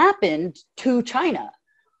actually happened to China.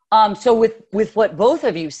 So with what both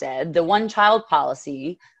of you said, the one-child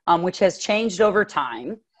policy, which has changed over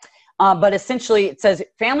time, but essentially it says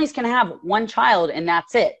families can have one child and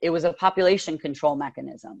that's it. It was a population control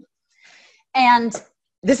mechanism. And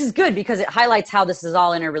this is good because it highlights how this is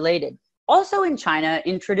all interrelated. Also in China,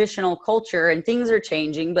 in traditional culture, and things are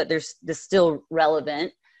changing, but there's this still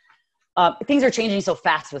relevant. Things are changing so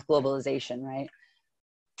fast with globalization, right?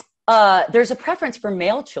 There's a preference for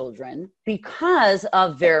male children because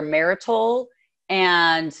of their marital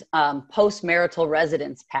and post-marital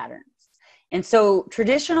residence patterns. And so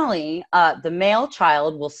traditionally, the male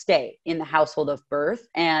child will stay in the household of birth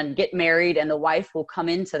and get married, and the wife will come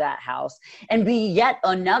into that house and be yet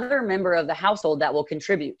another member of the household that will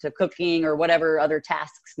contribute to cooking or whatever other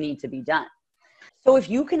tasks need to be done. So if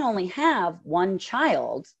you can only have one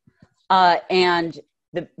child and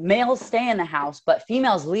the males stay in the house, but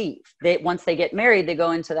females leave. Once they get married, they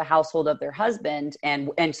go into the household of their husband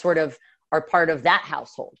and sort of are part of that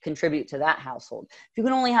household, contribute to that household. If you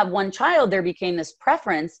can only have one child, there became this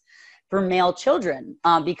preference for male children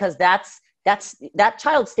because that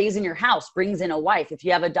child stays in your house, brings in a wife. If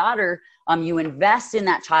you have a daughter, you invest in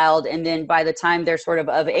that child, and then by the time they're sort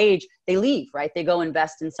of age, they leave, right? They go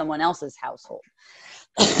invest in someone else's household.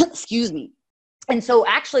 Excuse me. And so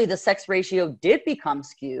actually the sex ratio did become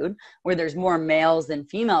skewed where there's more males than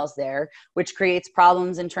females there, which creates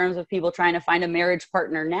problems in terms of people trying to find a marriage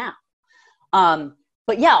partner now.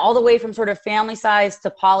 But yeah, all the way from sort of family size to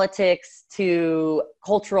politics to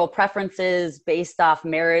cultural preferences based off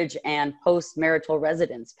marriage and post-marital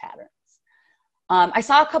residence patterns. I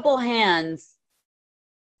saw a couple hands.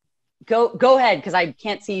 Go ahead, because I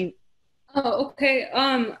can't see. Oh, okay.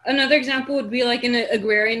 Another example would be like in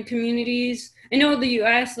agrarian communities. I know the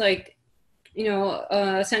U.S., like, you know,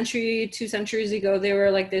 a century, 2 centuries ago, they were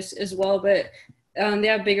like this as well, but they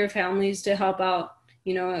have bigger families to help out,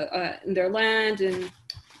 you know, in their land and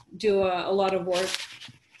do a lot of work.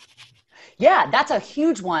 Yeah, that's a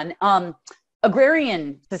huge one.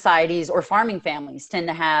 Agrarian societies or farming families tend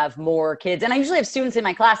to have more kids. And I usually have students in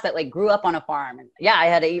my class that like grew up on a farm. And yeah, I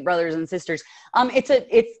had 8 brothers and sisters.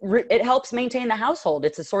 It helps maintain the household.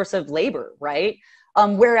 It's a source of labor, right?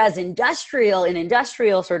 Whereas industrial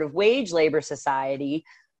sort of wage labor society,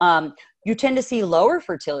 you tend to see lower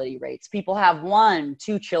fertility rates. People have 1,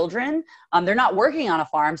 2 children. They're not working on a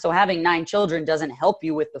farm, so having 9 children doesn't help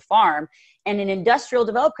you with the farm. And in industrial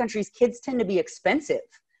developed countries, kids tend to be expensive,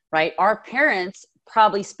 right? Our parents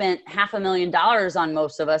probably spent $500,000 on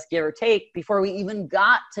most of us, give or take, before we even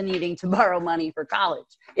got to needing to borrow money for college,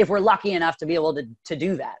 if we're lucky enough to be able to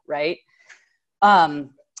do that, right?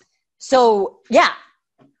 So yeah,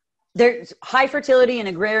 there's high fertility in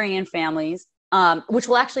agrarian families, which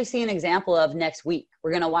we'll actually see an example of next week.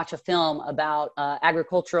 We're going to watch a film about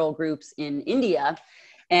agricultural groups in India,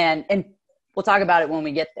 and we'll talk about it when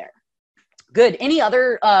we get there. Good. Any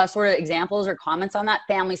other sort of examples or comments on that?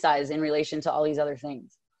 Family size in relation to all these other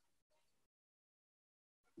things.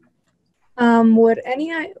 Would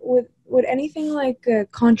anything like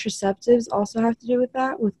contraceptives also have to do with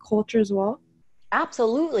that, with culture as well?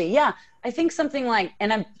 Absolutely. Yeah. I think something like,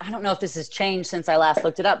 and I don't know if this has changed since I last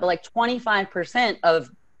looked it up, but like 25%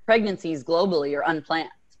 of pregnancies globally are unplanned,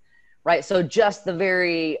 right? So just the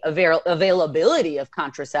very availability of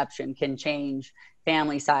contraception can change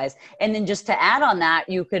family size. And then just to add on that,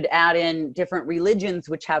 you could add in different religions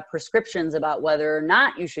which have prescriptions about whether or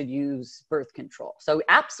not you should use birth control. So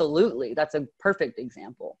absolutely, that's a perfect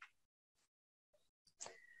example.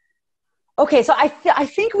 Okay, so I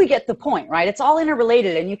think we get the point, right? It's all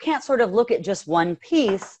interrelated, and you can't sort of look at just one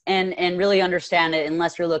piece and really understand it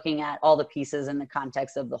unless you're looking at all the pieces in the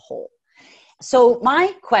context of the whole. So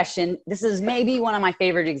my question, this is maybe one of my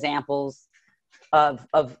favorite examples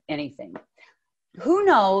of anything. Who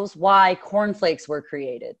knows why cornflakes were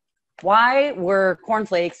created? Why were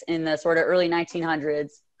cornflakes in the sort of early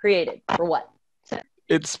 1900s created? For what?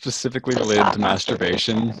 It's specifically related to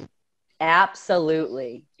masturbation.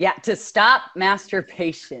 Absolutely. Yeah, to stop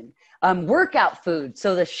masturbation. Workout food.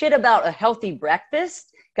 So the shit about a healthy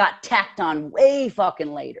breakfast got tacked on way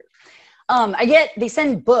fucking later. They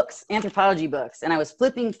send books, anthropology books, and I was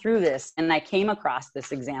flipping through this and I came across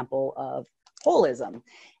this example of holism.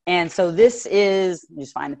 And so this is,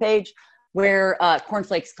 just find the page, where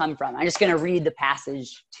cornflakes come from. I'm just going to read the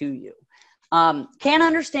passage to you. Can't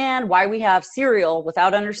understand why we have cereal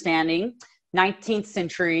without understanding 19th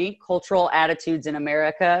century cultural attitudes in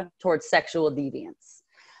America towards sexual deviance.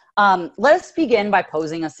 Let us begin by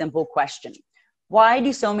posing a simple question. Why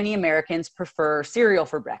do so many Americans prefer cereal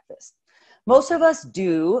for breakfast? Most of us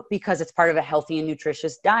do because it's part of a healthy and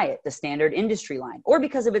nutritious diet, the standard industry line, or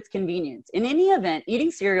because of its convenience. In any event,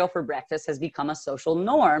 eating cereal for breakfast has become a social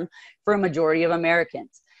norm for a majority of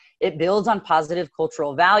Americans. It builds on positive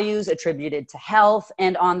cultural values attributed to health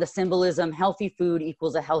and on the symbolism healthy food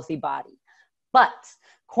equals a healthy body. But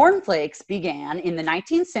cornflakes began in the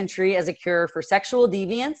 19th century as a cure for sexual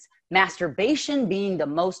deviance, masturbation being the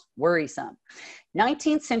most worrisome.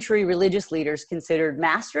 19th century religious leaders considered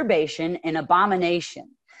masturbation an abomination,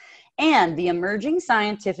 and the emerging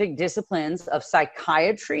scientific disciplines of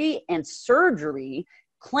psychiatry and surgery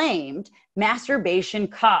claimed masturbation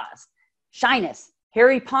caused shyness,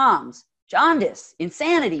 hairy palms, jaundice,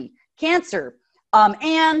 insanity, cancer,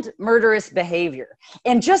 and murderous behavior.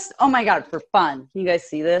 And just, oh my God, for fun, can you guys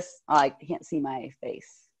see this? I can't see my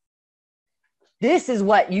face. This is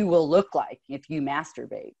what you will look like if you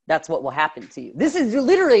masturbate. That's what will happen to you. This is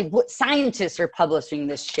literally what scientists are publishing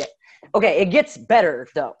this shit. Okay, it gets better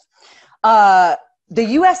though. The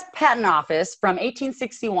US Patent Office from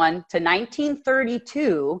 1861 to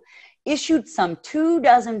 1932 issued some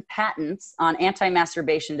 24 patents on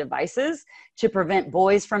anti-masturbation devices to prevent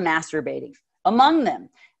boys from masturbating. Among them,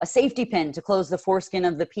 a safety pin to close the foreskin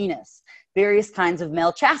of the penis, various kinds of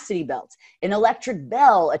male chastity belts, an electric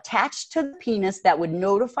bell attached to the penis that would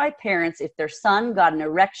notify parents if their son got an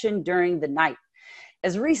erection during the night.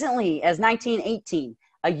 As recently as 1918,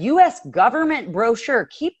 a U.S. government brochure,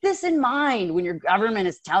 keep this in mind when your government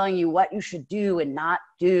is telling you what you should do and not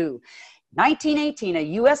do. 1918, a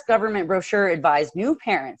U.S. government brochure advised new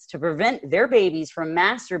parents to prevent their babies from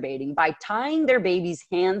masturbating by tying their babies'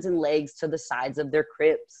 hands and legs to the sides of their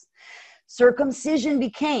cribs. Circumcision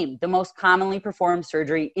became the most commonly performed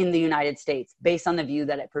surgery in the United States based on the view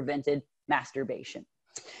that it prevented masturbation.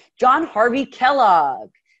 John Harvey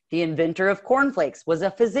Kellogg, the inventor of cornflakes, was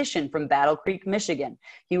a physician from Battle Creek, Michigan.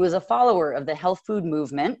 He was a follower of the health food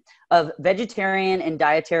movement of vegetarian and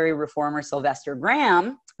dietary reformer Sylvester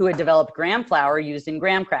Graham, who had developed graham flour used in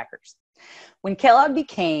graham crackers. When Kellogg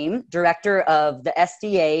became director of the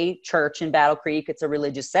SDA Church in Battle Creek, it's a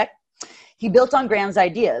religious sect, he built on Graham's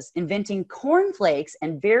ideas, inventing cornflakes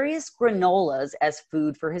and various granolas as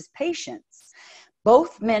food for his patients.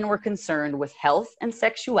 Both men were concerned with health and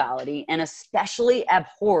sexuality and especially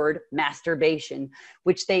abhorred masturbation,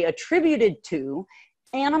 which they attributed to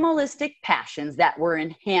animalistic passions that were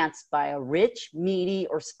enhanced by a rich, meaty,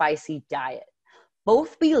 or spicy diet.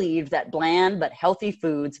 Both believed that bland but healthy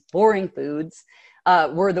foods, boring foods,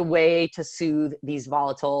 were the way to soothe these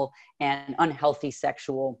volatile and unhealthy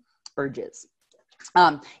sexual urges.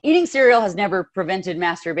 Eating cereal has never prevented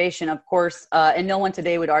masturbation, of course, and no one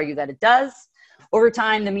today would argue that it does. Over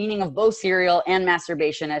time, the meaning of both cereal and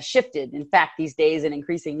masturbation has shifted. In fact, these days, an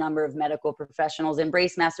increasing number of medical professionals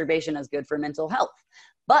embrace masturbation as good for mental health.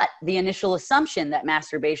 But the initial assumption that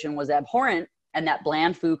masturbation was abhorrent and that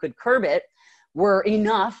bland food could curb it were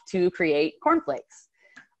enough to create cornflakes.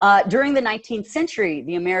 During the 19th century,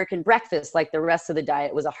 the American breakfast, like the rest of the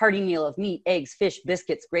diet, was a hearty meal of meat, eggs, fish,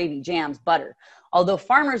 biscuits, gravy, jams, butter. Although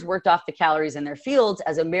farmers worked off the calories in their fields,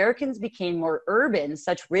 as Americans became more urban,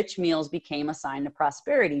 such rich meals became a sign of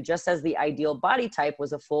prosperity, just as the ideal body type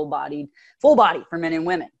was a full body for men and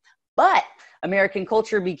women. But American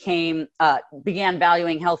culture began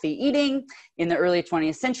valuing healthy eating in the early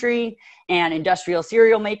 20th century, and industrial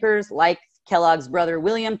cereal makers like Kellogg's brother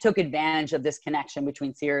William took advantage of this connection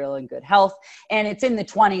between cereal and good health. And it's in the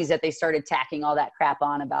 20s that they started tacking all that crap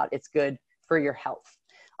on about it's good for your health.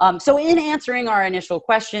 So in answering our initial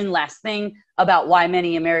question, last thing about why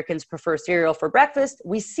many Americans prefer cereal for breakfast,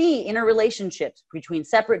 we see interrelationships between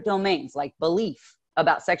separate domains like belief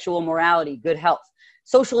about sexual morality, good health,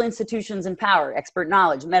 social institutions and power, expert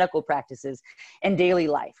knowledge, medical practices, and daily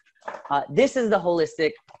life. This is the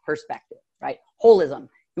holistic perspective, right? Holism.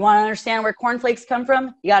 You want to understand where cornflakes come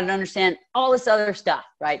from? You got to understand all this other stuff,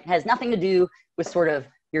 right? It has nothing to do with sort of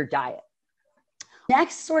your diet.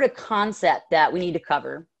 Next sort of concept that we need to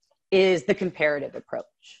cover is the comparative approach.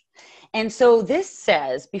 And so this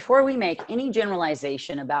says, before we make any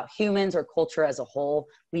generalization about humans or culture as a whole,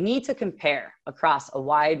 we need to compare across a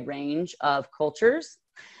wide range of cultures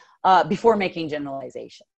before making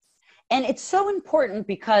generalizations. And it's so important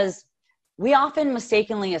because we often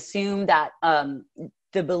mistakenly assume that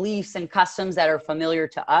the beliefs and customs that are familiar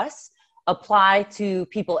to us apply to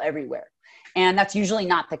people everywhere. And that's usually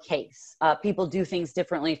not the case. People do things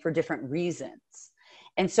differently for different reasons.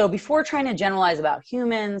 And so before trying to generalize about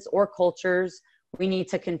humans or cultures, we need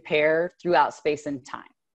to compare throughout space and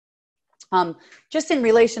time. Just in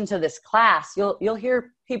relation to this class, you'll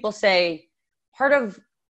hear people say, part of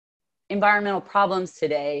environmental problems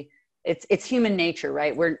today, it's human nature,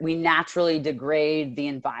 right? We naturally degrade the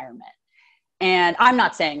environment. And I'm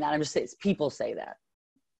not saying that, I'm just saying people say that.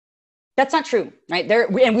 That's not true, right?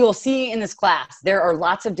 And we will see in this class, there are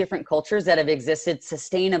lots of different cultures that have existed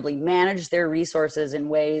sustainably, managed their resources in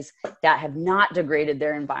ways that have not degraded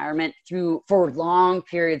their environment for long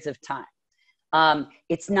periods of time.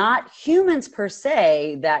 It's not humans per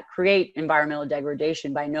se that create environmental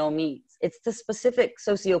degradation, by no means. It's the specific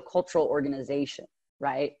sociocultural organization,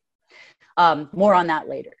 right? More on that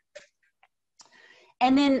later.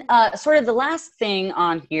 And then sort of the last thing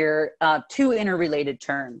on here, two interrelated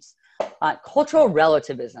terms. Cultural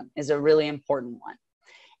relativism is a really important one.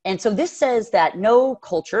 And so this says that no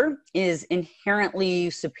culture is inherently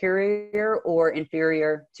superior or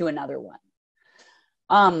inferior to another one.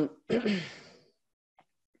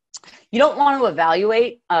 You don't want to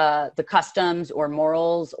evaluate the customs or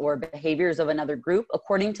morals or behaviors of another group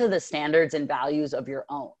according to the standards and values of your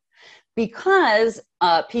own. Because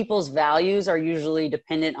people's values are usually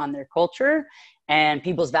dependent on their culture, and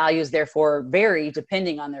people's values therefore vary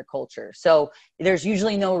depending on their culture. So there's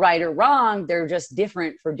usually no right or wrong, they're just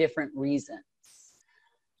different for different reasons.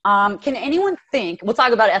 Can anyone think, we'll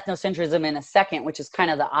talk about ethnocentrism in a second, which is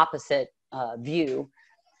kind of the opposite view,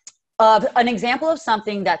 of an example of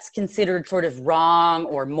something that's considered sort of wrong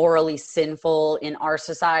or morally sinful in our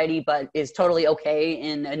society, but is totally okay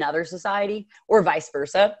in another society, or vice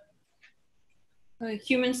versa?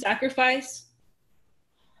 Human sacrifice.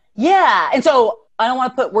 Yeah, and so I don't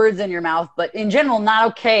want to put words in your mouth, but in general, not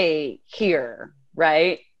okay here,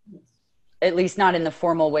 right? At least not in the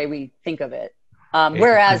formal way we think of it.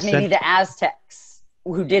 Whereas maybe the Aztecs,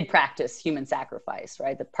 who did practice human sacrifice,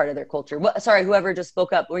 right? The part of their culture. Sorry, whoever just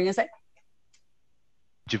spoke up, what were you going to say?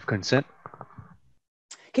 Age of consent.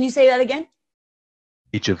 Can you say that again?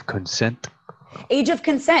 Age of consent. Age of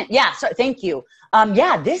consent. Yeah, sorry, thank you.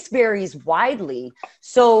 Yeah, this varies widely.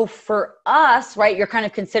 So for us, right, you're kind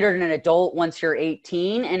of considered an adult once you're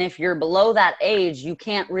 18. And if you're below that age, you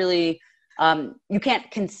can't really, you can't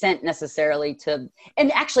consent necessarily to,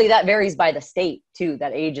 and actually that varies by the state too,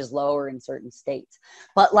 that age is lower in certain states.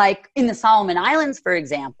 But like in the Solomon Islands, for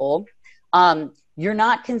example, you're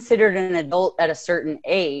not considered an adult at a certain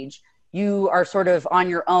age. You are sort of on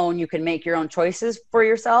your own. You can make your own choices for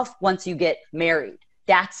yourself once you get married.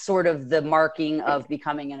 That's sort of the marking of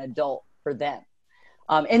becoming an adult for them.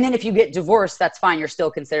 And then if you get divorced, that's fine. You're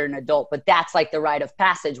still considered an adult, but that's like the rite of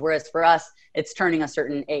passage. Whereas for us, it's turning a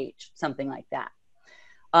certain age, something like that.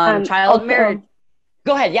 Child marriage.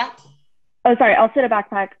 Go ahead. Yeah. Oh, sorry. Also to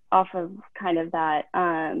backpack off of kind of that.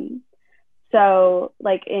 So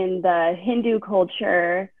like in the Hindu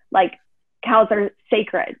culture, like cows are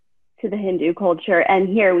sacred to the Hindu culture, and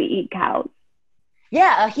here we eat cows.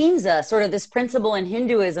 Yeah, ahimsa, sort of this principle in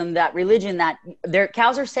Hinduism, that religion, that their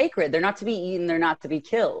cows are sacred. They're not to be eaten. They're not to be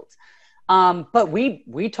killed. But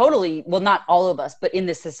we totally, well, not all of us, but in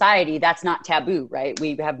this society, that's not taboo, right?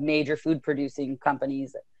 We have major food producing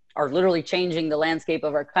companies that are literally changing the landscape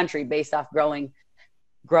of our country based off growing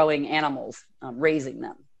animals, raising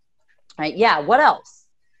them. Right? Yeah. What else?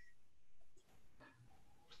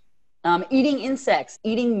 Eating insects,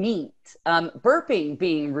 eating meat, burping,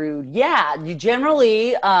 being rude. Yeah, you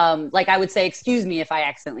generally, like I would say, excuse me if I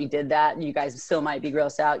accidentally did that. You guys still might be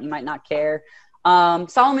grossed out. You might not care.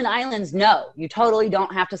 Solomon Islands, no, you totally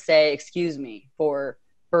don't have to say excuse me for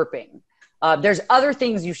burping. There's other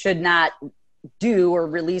things you should not do or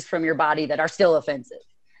release from your body that are still offensive.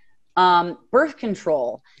 Birth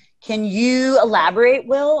control. Can you elaborate,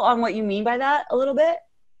 Will, on what you mean by that a little bit?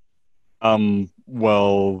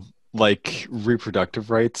 Well, like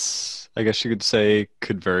reproductive rights, I guess you could say,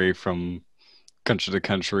 could vary from country to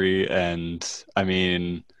country. And I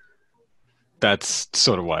mean, that's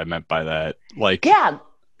sort of what I meant by that. Like, yeah.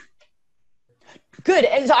 Good.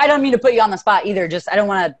 And so I don't mean to put you on the spot either. Just, I don't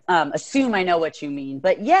want to assume I know what you mean,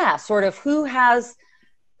 but yeah, sort of who has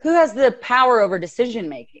the power over decision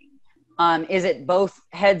making? Is it both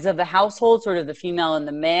heads of the household, sort of the female and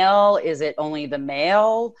the male? Is it only the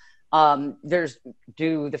male?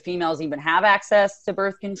 Do the females even have access to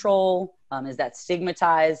birth control? Is that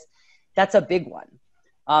stigmatized? That's a big one.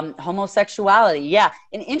 Homosexuality. Yeah.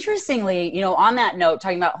 And interestingly, on that note,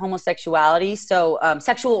 talking about homosexuality, so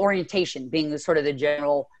sexual orientation being the sort of the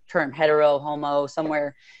general term, hetero, homo,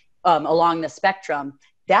 somewhere along the spectrum,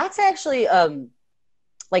 that's actually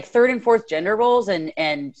like third and fourth gender roles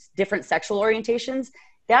and different sexual orientations.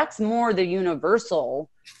 That's more the universal.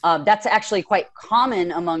 That's actually quite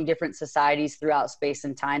common among different societies throughout space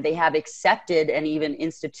and time. They have accepted and even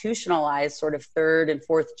institutionalized sort of third and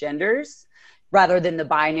fourth genders rather than the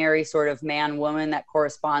binary sort of man-woman that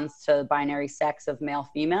corresponds to binary sex of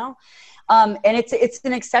male-female. And it's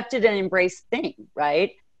an accepted and embraced thing,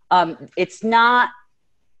 right? It's not...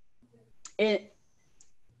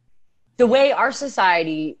 the way our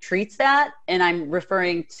society treats that, and I'm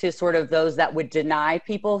referring to sort of those that would deny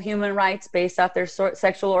people human rights based off their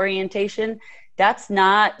sexual orientation, that's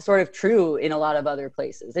not sort of true in a lot of other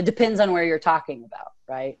places. It depends on where you're talking about,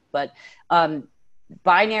 right? But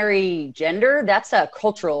binary gender, that's a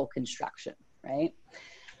cultural construction, right?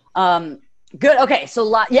 Good. Okay.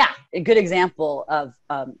 So a good example of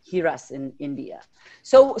Hiras in India.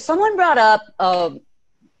 So someone brought up,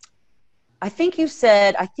 I think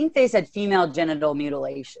they said female genital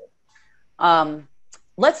mutilation.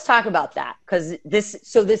 Let's talk about that because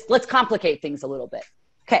let's complicate things a little bit.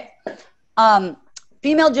 Okay.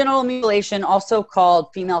 Female genital mutilation, also called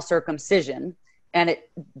female circumcision. And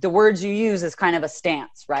the words you use is kind of a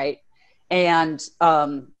stance, right? And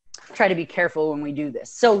try to be careful when we do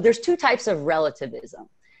this. So there's two types of relativism: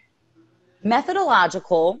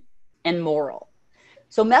 methodological and moral.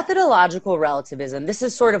 So methodological relativism, this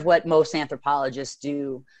is sort of what most anthropologists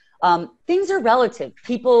do. Things are relative.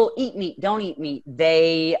 People eat meat, don't eat meat.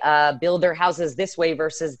 They build their houses this way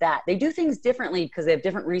versus that. They do things differently because they have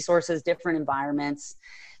different resources, different environments.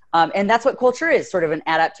 And that's what culture is, sort of an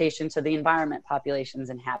adaptation to the environment populations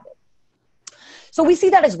inhabit. So we see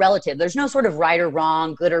that as relative. There's no sort of right or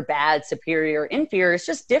wrong, good or bad, superior, inferior. It's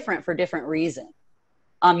just different for different reasons.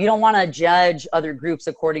 You don't want to judge other groups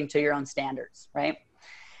according to your own standards, right?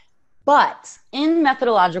 But in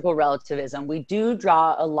methodological relativism, we do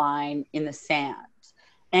draw a line in the sand.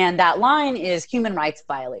 And that line is human rights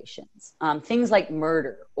violations, things like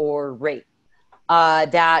murder or rape.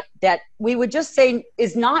 That we would just say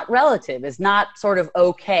is not relative, is not sort of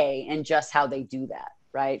okay in just how they do that,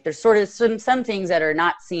 right? There's sort of some things that are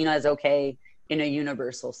not seen as okay in a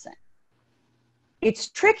universal sense. It's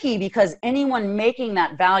tricky because anyone making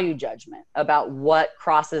that value judgment about what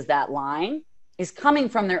crosses that line is coming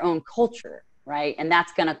from their own culture, right? And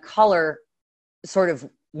that's going to color sort of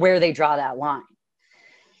where they draw that line.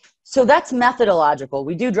 So that's methodological.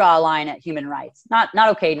 We do draw a line at human rights. Not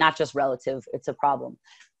okay, not just relative. It's a problem.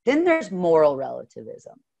 Then there's moral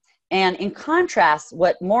relativism. And in contrast,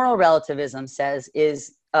 what moral relativism says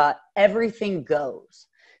is everything goes.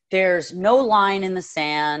 There's no line in the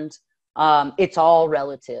sand. It's all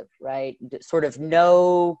relative, right? Sort of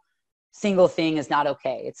no single thing is not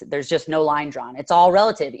okay. There's just no line drawn. It's all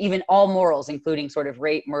relative, even all morals, including sort of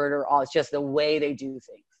rape, murder, all. It's just the way they do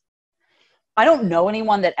things. I don't know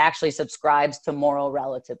anyone that actually subscribes to moral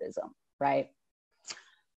relativism, right?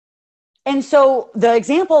 And so the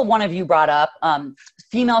example one of you brought up,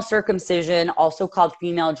 female circumcision, also called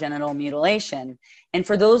female genital mutilation. And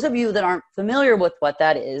for those of you that aren't familiar with what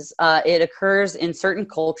that is, it occurs in certain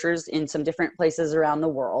cultures in some different places around the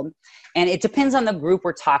world. And it depends on the group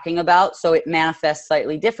we're talking about, so it manifests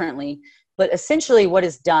slightly differently. But essentially what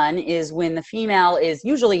is done is when the female is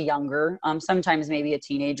usually younger, sometimes maybe a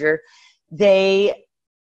teenager, they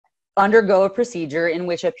undergo a procedure in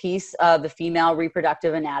which a piece of the female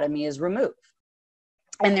reproductive anatomy is removed.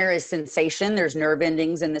 And there is sensation, there's nerve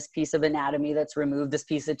endings in this piece of anatomy that's removed, this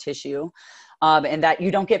piece of tissue, and that you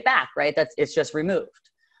don't get back, right? It's just removed.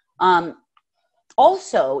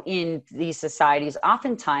 Also in these societies,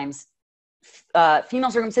 oftentimes female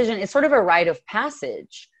circumcision is sort of a rite of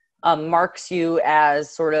passage, marks you as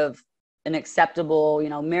sort of an acceptable,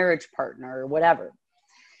 marriage partner or whatever.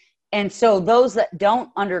 And so those that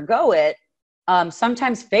don't undergo it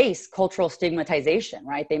sometimes face cultural stigmatization,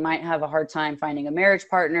 right? They might have a hard time finding a marriage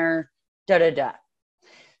partner,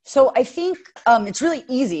 So I think it's really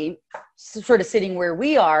easy, sort of sitting where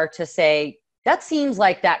we are, to say, that seems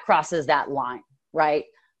like that crosses that line, right?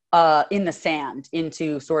 In the sand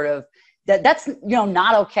into sort of, that's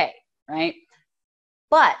not okay, right?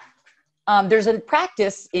 But there's a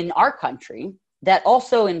practice in our country that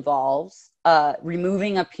also involves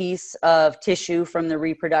removing a piece of tissue from the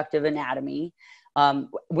reproductive anatomy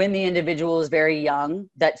when the individual is very young,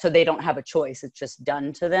 so they don't have a choice. It's just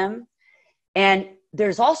done to them. And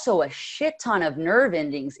there's also a shit ton of nerve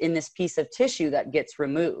endings in this piece of tissue that gets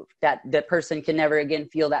removed, that the person can never again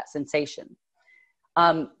feel that sensation.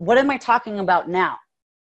 What am I talking about now?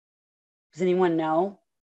 Does anyone know?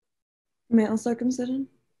 Male circumcision?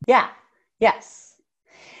 Yeah. Yes.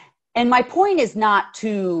 And my point is not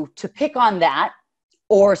to pick on that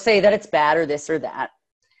or say that it's bad or this or that.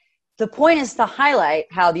 The point is to highlight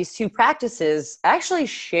how these two practices actually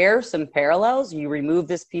share some parallels. You remove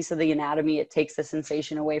this piece of the anatomy, it takes the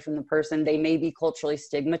sensation away from the person. They may be culturally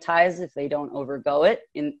stigmatized if they don't undergo it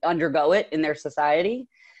in their society.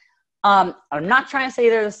 I'm not trying to say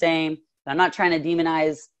they're the same. I'm not trying to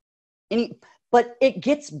demonize but it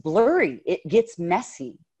gets blurry. It gets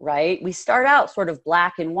messy. Right? We start out sort of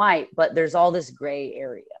black and white, but there's all this gray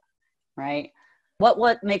area, right?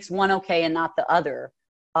 What makes one okay and not the other?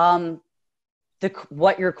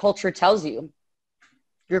 What your culture tells you.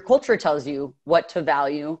 Your culture tells you what to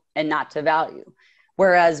value and not to value.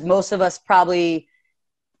 Whereas most of us probably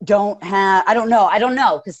don't have, I don't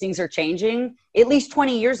know, because things are changing. At least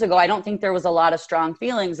 20 years ago, I don't think there was a lot of strong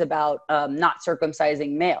feelings about not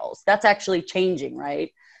circumcising males. That's actually changing,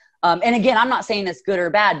 right? And again, I'm not saying it's good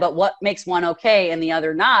or bad, but what makes one okay and the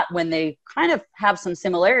other not, when they kind of have some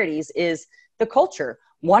similarities, is the culture.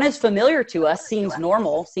 One is familiar to us, seems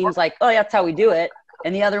normal, seems like, oh, yeah, that's how we do it,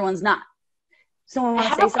 and the other one's not. Someone want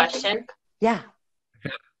to say something? Question. Yeah.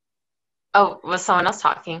 Oh, was someone else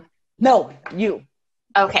talking? No, you.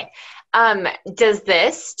 Okay. Does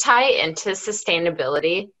this tie into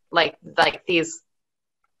sustainability? Like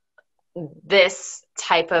this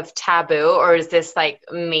type of taboo, or is this like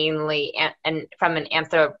mainly and from an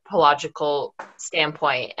anthropological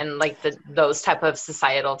standpoint and like those type of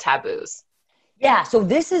societal taboos? Yeah, so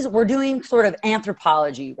we're doing sort of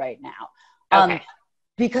anthropology right now. Okay.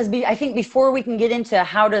 Because I think before we can get into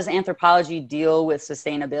how does anthropology deal with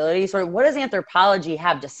sustainability, sort of what does anthropology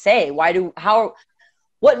have to say?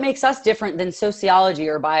 What makes us different than sociology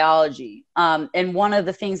or biology? And one of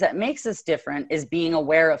the things that makes us different is being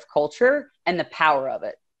aware of culture and the power of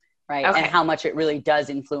it, right? Okay. And how much it really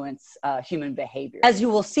does influence human behavior. As you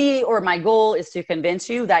will see, or my goal is to convince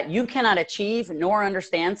you that you cannot achieve nor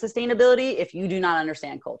understand sustainability if you do not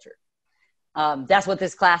understand culture. That's what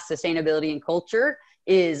this class, Sustainability and Culture,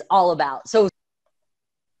 is all about. So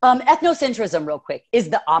ethnocentrism, real quick, is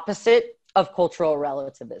the opposite of cultural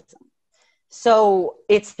relativism. So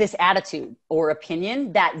it's this attitude or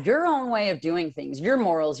opinion that your own way of doing things, your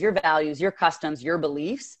morals, your values, your customs, your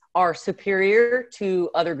beliefs are superior to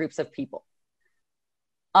other groups of people.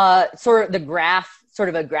 Sort of a graph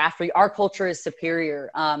for you. Our culture is superior.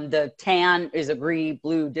 The tan is agree,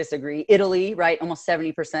 blue disagree. Italy, right? Almost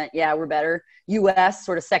 70%. Yeah, we're better. US,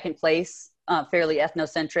 sort of second place, fairly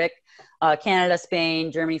ethnocentric. Canada,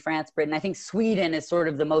 Spain, Germany, France, Britain. I think Sweden is sort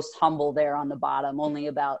of the most humble there on the bottom, only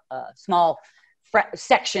about a small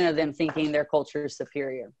section of them thinking their culture is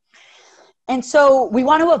superior. And so we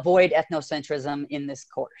want to avoid ethnocentrism in this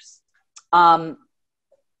course.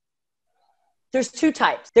 there's two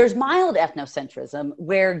types. There's mild ethnocentrism,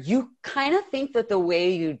 where you kind of think that the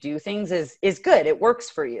way you do things is good. It works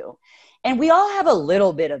for you. And we all have a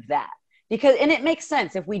little bit of that. And it makes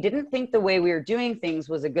sense. If we didn't think the way we were doing things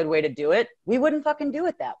was a good way to do it, we wouldn't fucking do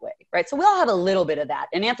it that way, right? So we all have a little bit of that.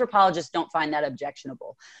 And anthropologists don't find that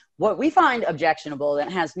objectionable. What we find objectionable,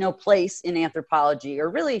 that has no place in anthropology or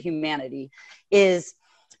really humanity, is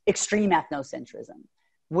extreme ethnocentrism,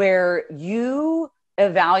 where you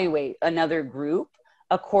evaluate another group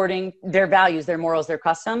according their values, their morals, their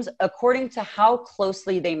customs, according to how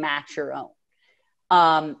closely they match your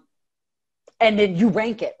own. And then you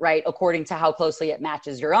rank it, right, according to how closely it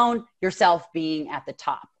matches your own, yourself being at the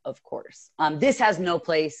top, of course. This has no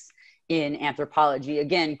place in anthropology.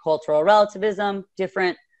 Again, cultural relativism,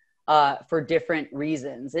 different for different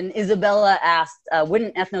reasons. And Isabella asked,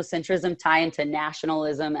 wouldn't ethnocentrism tie into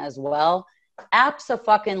nationalism as well?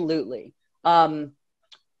 Abso-fucking-lutely.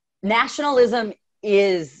 Nationalism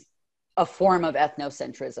is a form of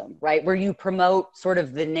ethnocentrism, right? Where you promote sort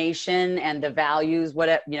of the nation and the values,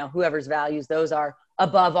 whoever's values those are,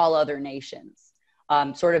 above all other nations.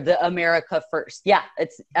 Sort of the America first. Yeah,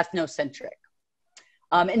 it's ethnocentric.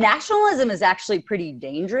 And nationalism is actually pretty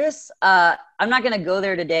dangerous. I'm not going to go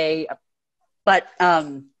there today, but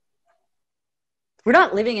we're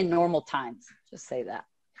not living in normal times. Just say that.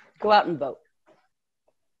 Go out and vote.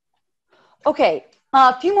 Okay,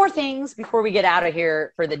 a few more things before we get out of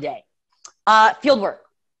here for the day. Fieldwork.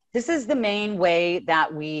 This is the main way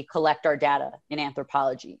that we collect our data in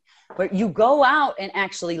anthropology. But you go out and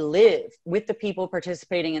actually live with the people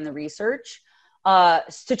participating in the research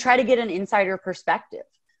to try to get an insider perspective.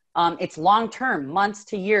 It's long-term, months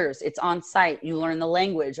to years. It's on site. You learn the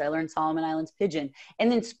language. I learned Solomon Islands Pidgin.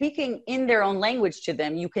 And then speaking in their own language to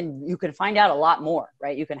them, you can find out a lot more,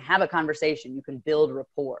 right? You can have a conversation. You can build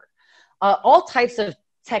rapport. All types of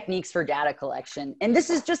techniques for data collection. And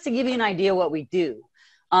this is just to give you an idea what we do.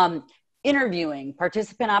 Interviewing,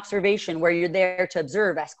 participant observation, where you're there to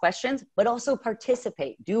observe, ask questions, but also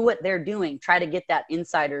participate, do what they're doing, try to get that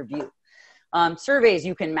insider view. Surveys,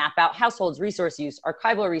 you can map out households, resource use,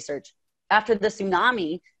 archival research. After the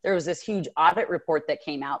tsunami, there was this huge audit report that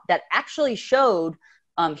came out that actually showed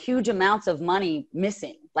huge amounts of money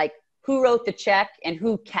missing, like who wrote the check and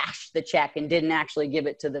who cashed the check and didn't actually give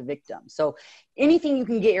it to the victim. So anything you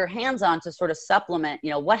can get your hands on to sort of supplement,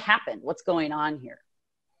 what happened, what's going on here.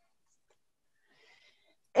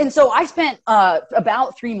 And so I spent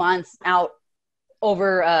about 3 months out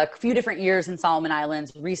over a few different years in Solomon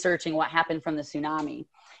Islands researching what happened from the tsunami.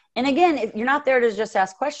 And again, you're not there to just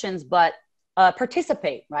ask questions, but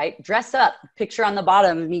participate, right? Dress up. Picture on the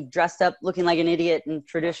bottom of me dressed up looking like an idiot in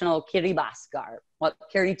traditional Kiribati garb.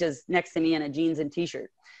 Carita's next to me in a jeans and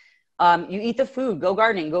t-shirt. You eat the food, go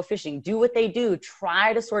gardening, go fishing, do what they do.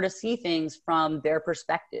 Try to sort of see things from their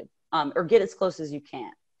perspective, or get as close as you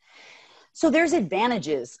can. So there's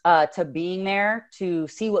advantages to being there to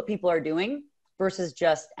see what people are doing versus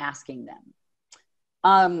just asking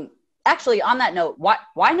them. Actually, on that note,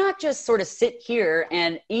 why not just sort of sit here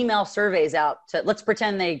and email surveys out to, let's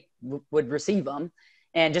pretend they would receive them,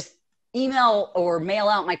 and just email or mail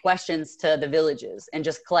out my questions to the villages and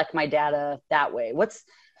just collect my data that way. What's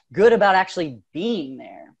good about actually being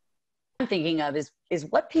there? What I'm thinking of is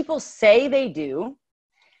what people say they do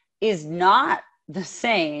is not the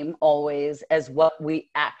same always as what we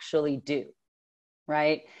actually do,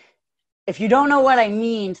 right? If you don't know what I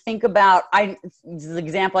mean, think about, the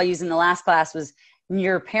example I used in the last class was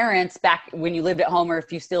your parents back when you lived at home, or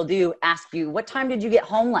if you still do, ask you, what time did you get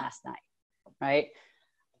home last night, right?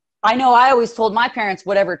 I know I always told my parents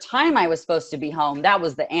whatever time I was supposed to be home, that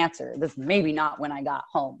was the answer. That's maybe not when I got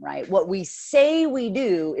home, right? What we say we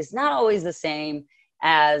do is not always the same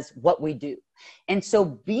as what we do. And so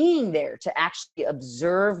being there to actually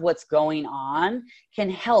observe what's going on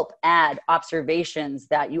can help add observations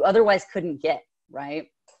that you otherwise couldn't get, right?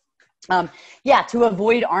 To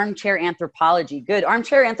avoid armchair anthropology. Good.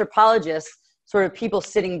 Armchair anthropologists, sort of people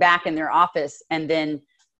sitting back in their office and then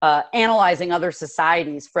analyzing other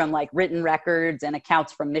societies from like written records and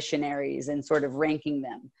accounts from missionaries and sort of ranking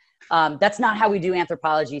them. That's not how we do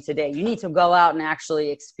anthropology today. You need to go out and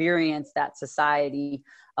actually experience that society,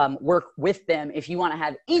 work with them if you want to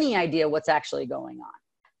have any idea what's actually going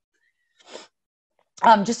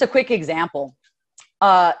on. Just a quick example.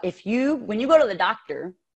 When you go to the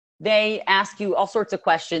doctor, they ask you all sorts of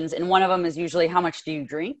questions, and one of them is usually, how much do you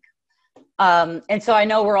drink? And so I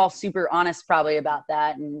know we're all super honest probably about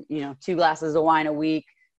that. And, 2 glasses of wine a week.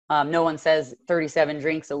 No one says 37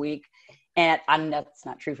 drinks a week. And that's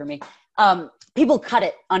not true for me. people cut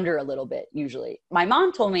it under a little bit usually. My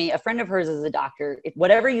mom told me, a friend of hers is a doctor, if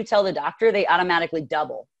whatever you tell the doctor, they automatically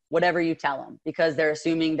double whatever you tell them, because they're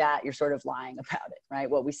assuming that you're sort of lying about it, right?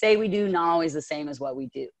 What we say we do, not always the same as what we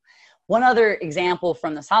do. One other example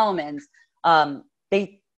from the Solomons, Carita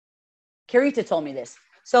told me this.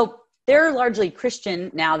 So they're largely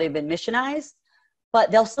Christian now, they've been missionized,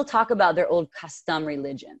 but they'll still talk about their old custom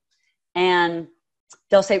religion. And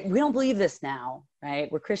they'll say, we don't believe this now,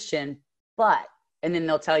 right? We're Christian, but, and then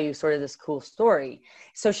they'll tell you sort of this cool story.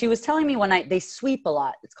 So she was telling me one night, they sweep a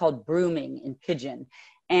lot. It's called brooming in Pidgin.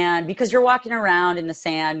 And because you're walking around in the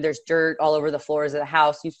sand, there's dirt all over the floors of the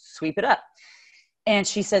house, you sweep it up. And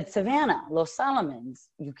she said, Savannah, Los Solomons,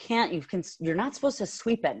 you're not supposed to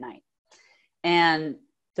sweep at night. And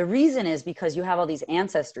the reason is because you have all these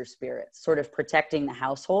ancestor spirits sort of protecting the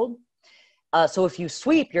household. So if you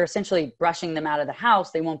sweep, you're essentially brushing them out of the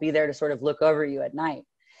house. They won't be there to sort of look over you at night.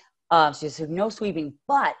 So she said, no sweeping.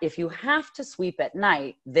 But if you have to sweep at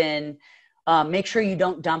night, then make sure you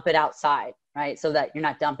don't dump it outside, right? So that you're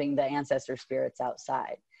not dumping the ancestor spirits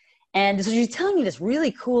outside. And so she's telling me this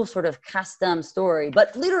really cool sort of custom story,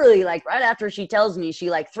 but literally like right after she tells me, she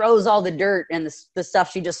like throws all the dirt and the stuff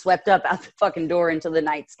she just swept up out the fucking door into the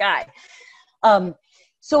night sky.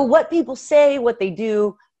 So what people say, what they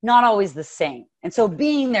do, not always the same. And so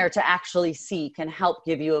being there to actually see can help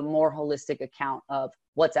give you a more holistic account of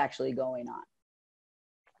what's actually going on.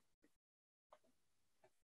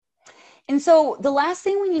 And so the last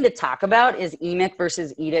thing we need to talk about is emic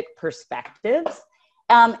versus edict perspectives.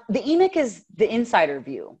 The emic is the insider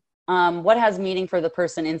view. What has meaning for the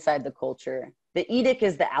person inside the culture? The edict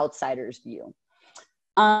is the outsider's view.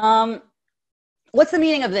 What's the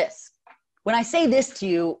meaning of this? When I say this to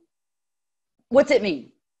you, what's it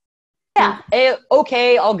mean? Yeah,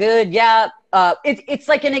 okay, all good, yeah. It's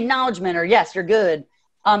like an acknowledgement, or yes, you're good.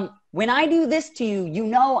 When I do this to you, you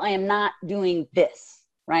know I am not doing this,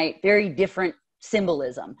 right? Very different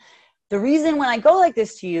symbolism. The reason when I go like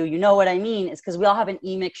this to you, you know what I mean, is because we all have an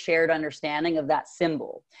emic shared understanding of that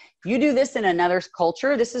symbol. If you do this in another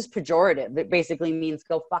culture, this is pejorative. It basically means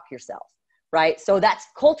go fuck yourself, right? So that's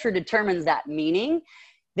culture determines that meaning.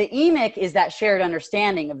 The emic is that shared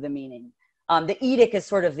understanding of the meaning. The edict is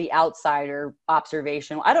sort of the outsider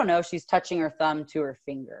observation. I don't know, she's touching her thumb to her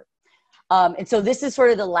finger. And so this is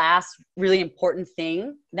sort of the last really important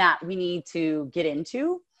thing that we need to get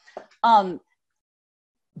into.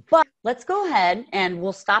 But let's go ahead and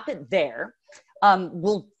we'll stop it there.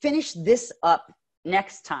 We'll finish this up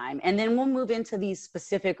next time, and then we'll move into these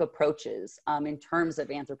specific approaches in terms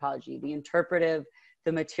of anthropology, the interpretive,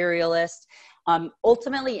 the materialist,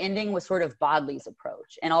 ultimately ending with sort of Bodley's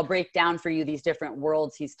approach. And I'll break down for you these different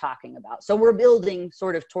worlds he's talking about. So we're building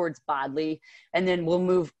sort of towards Bodley, and then we'll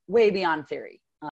move way beyond theory.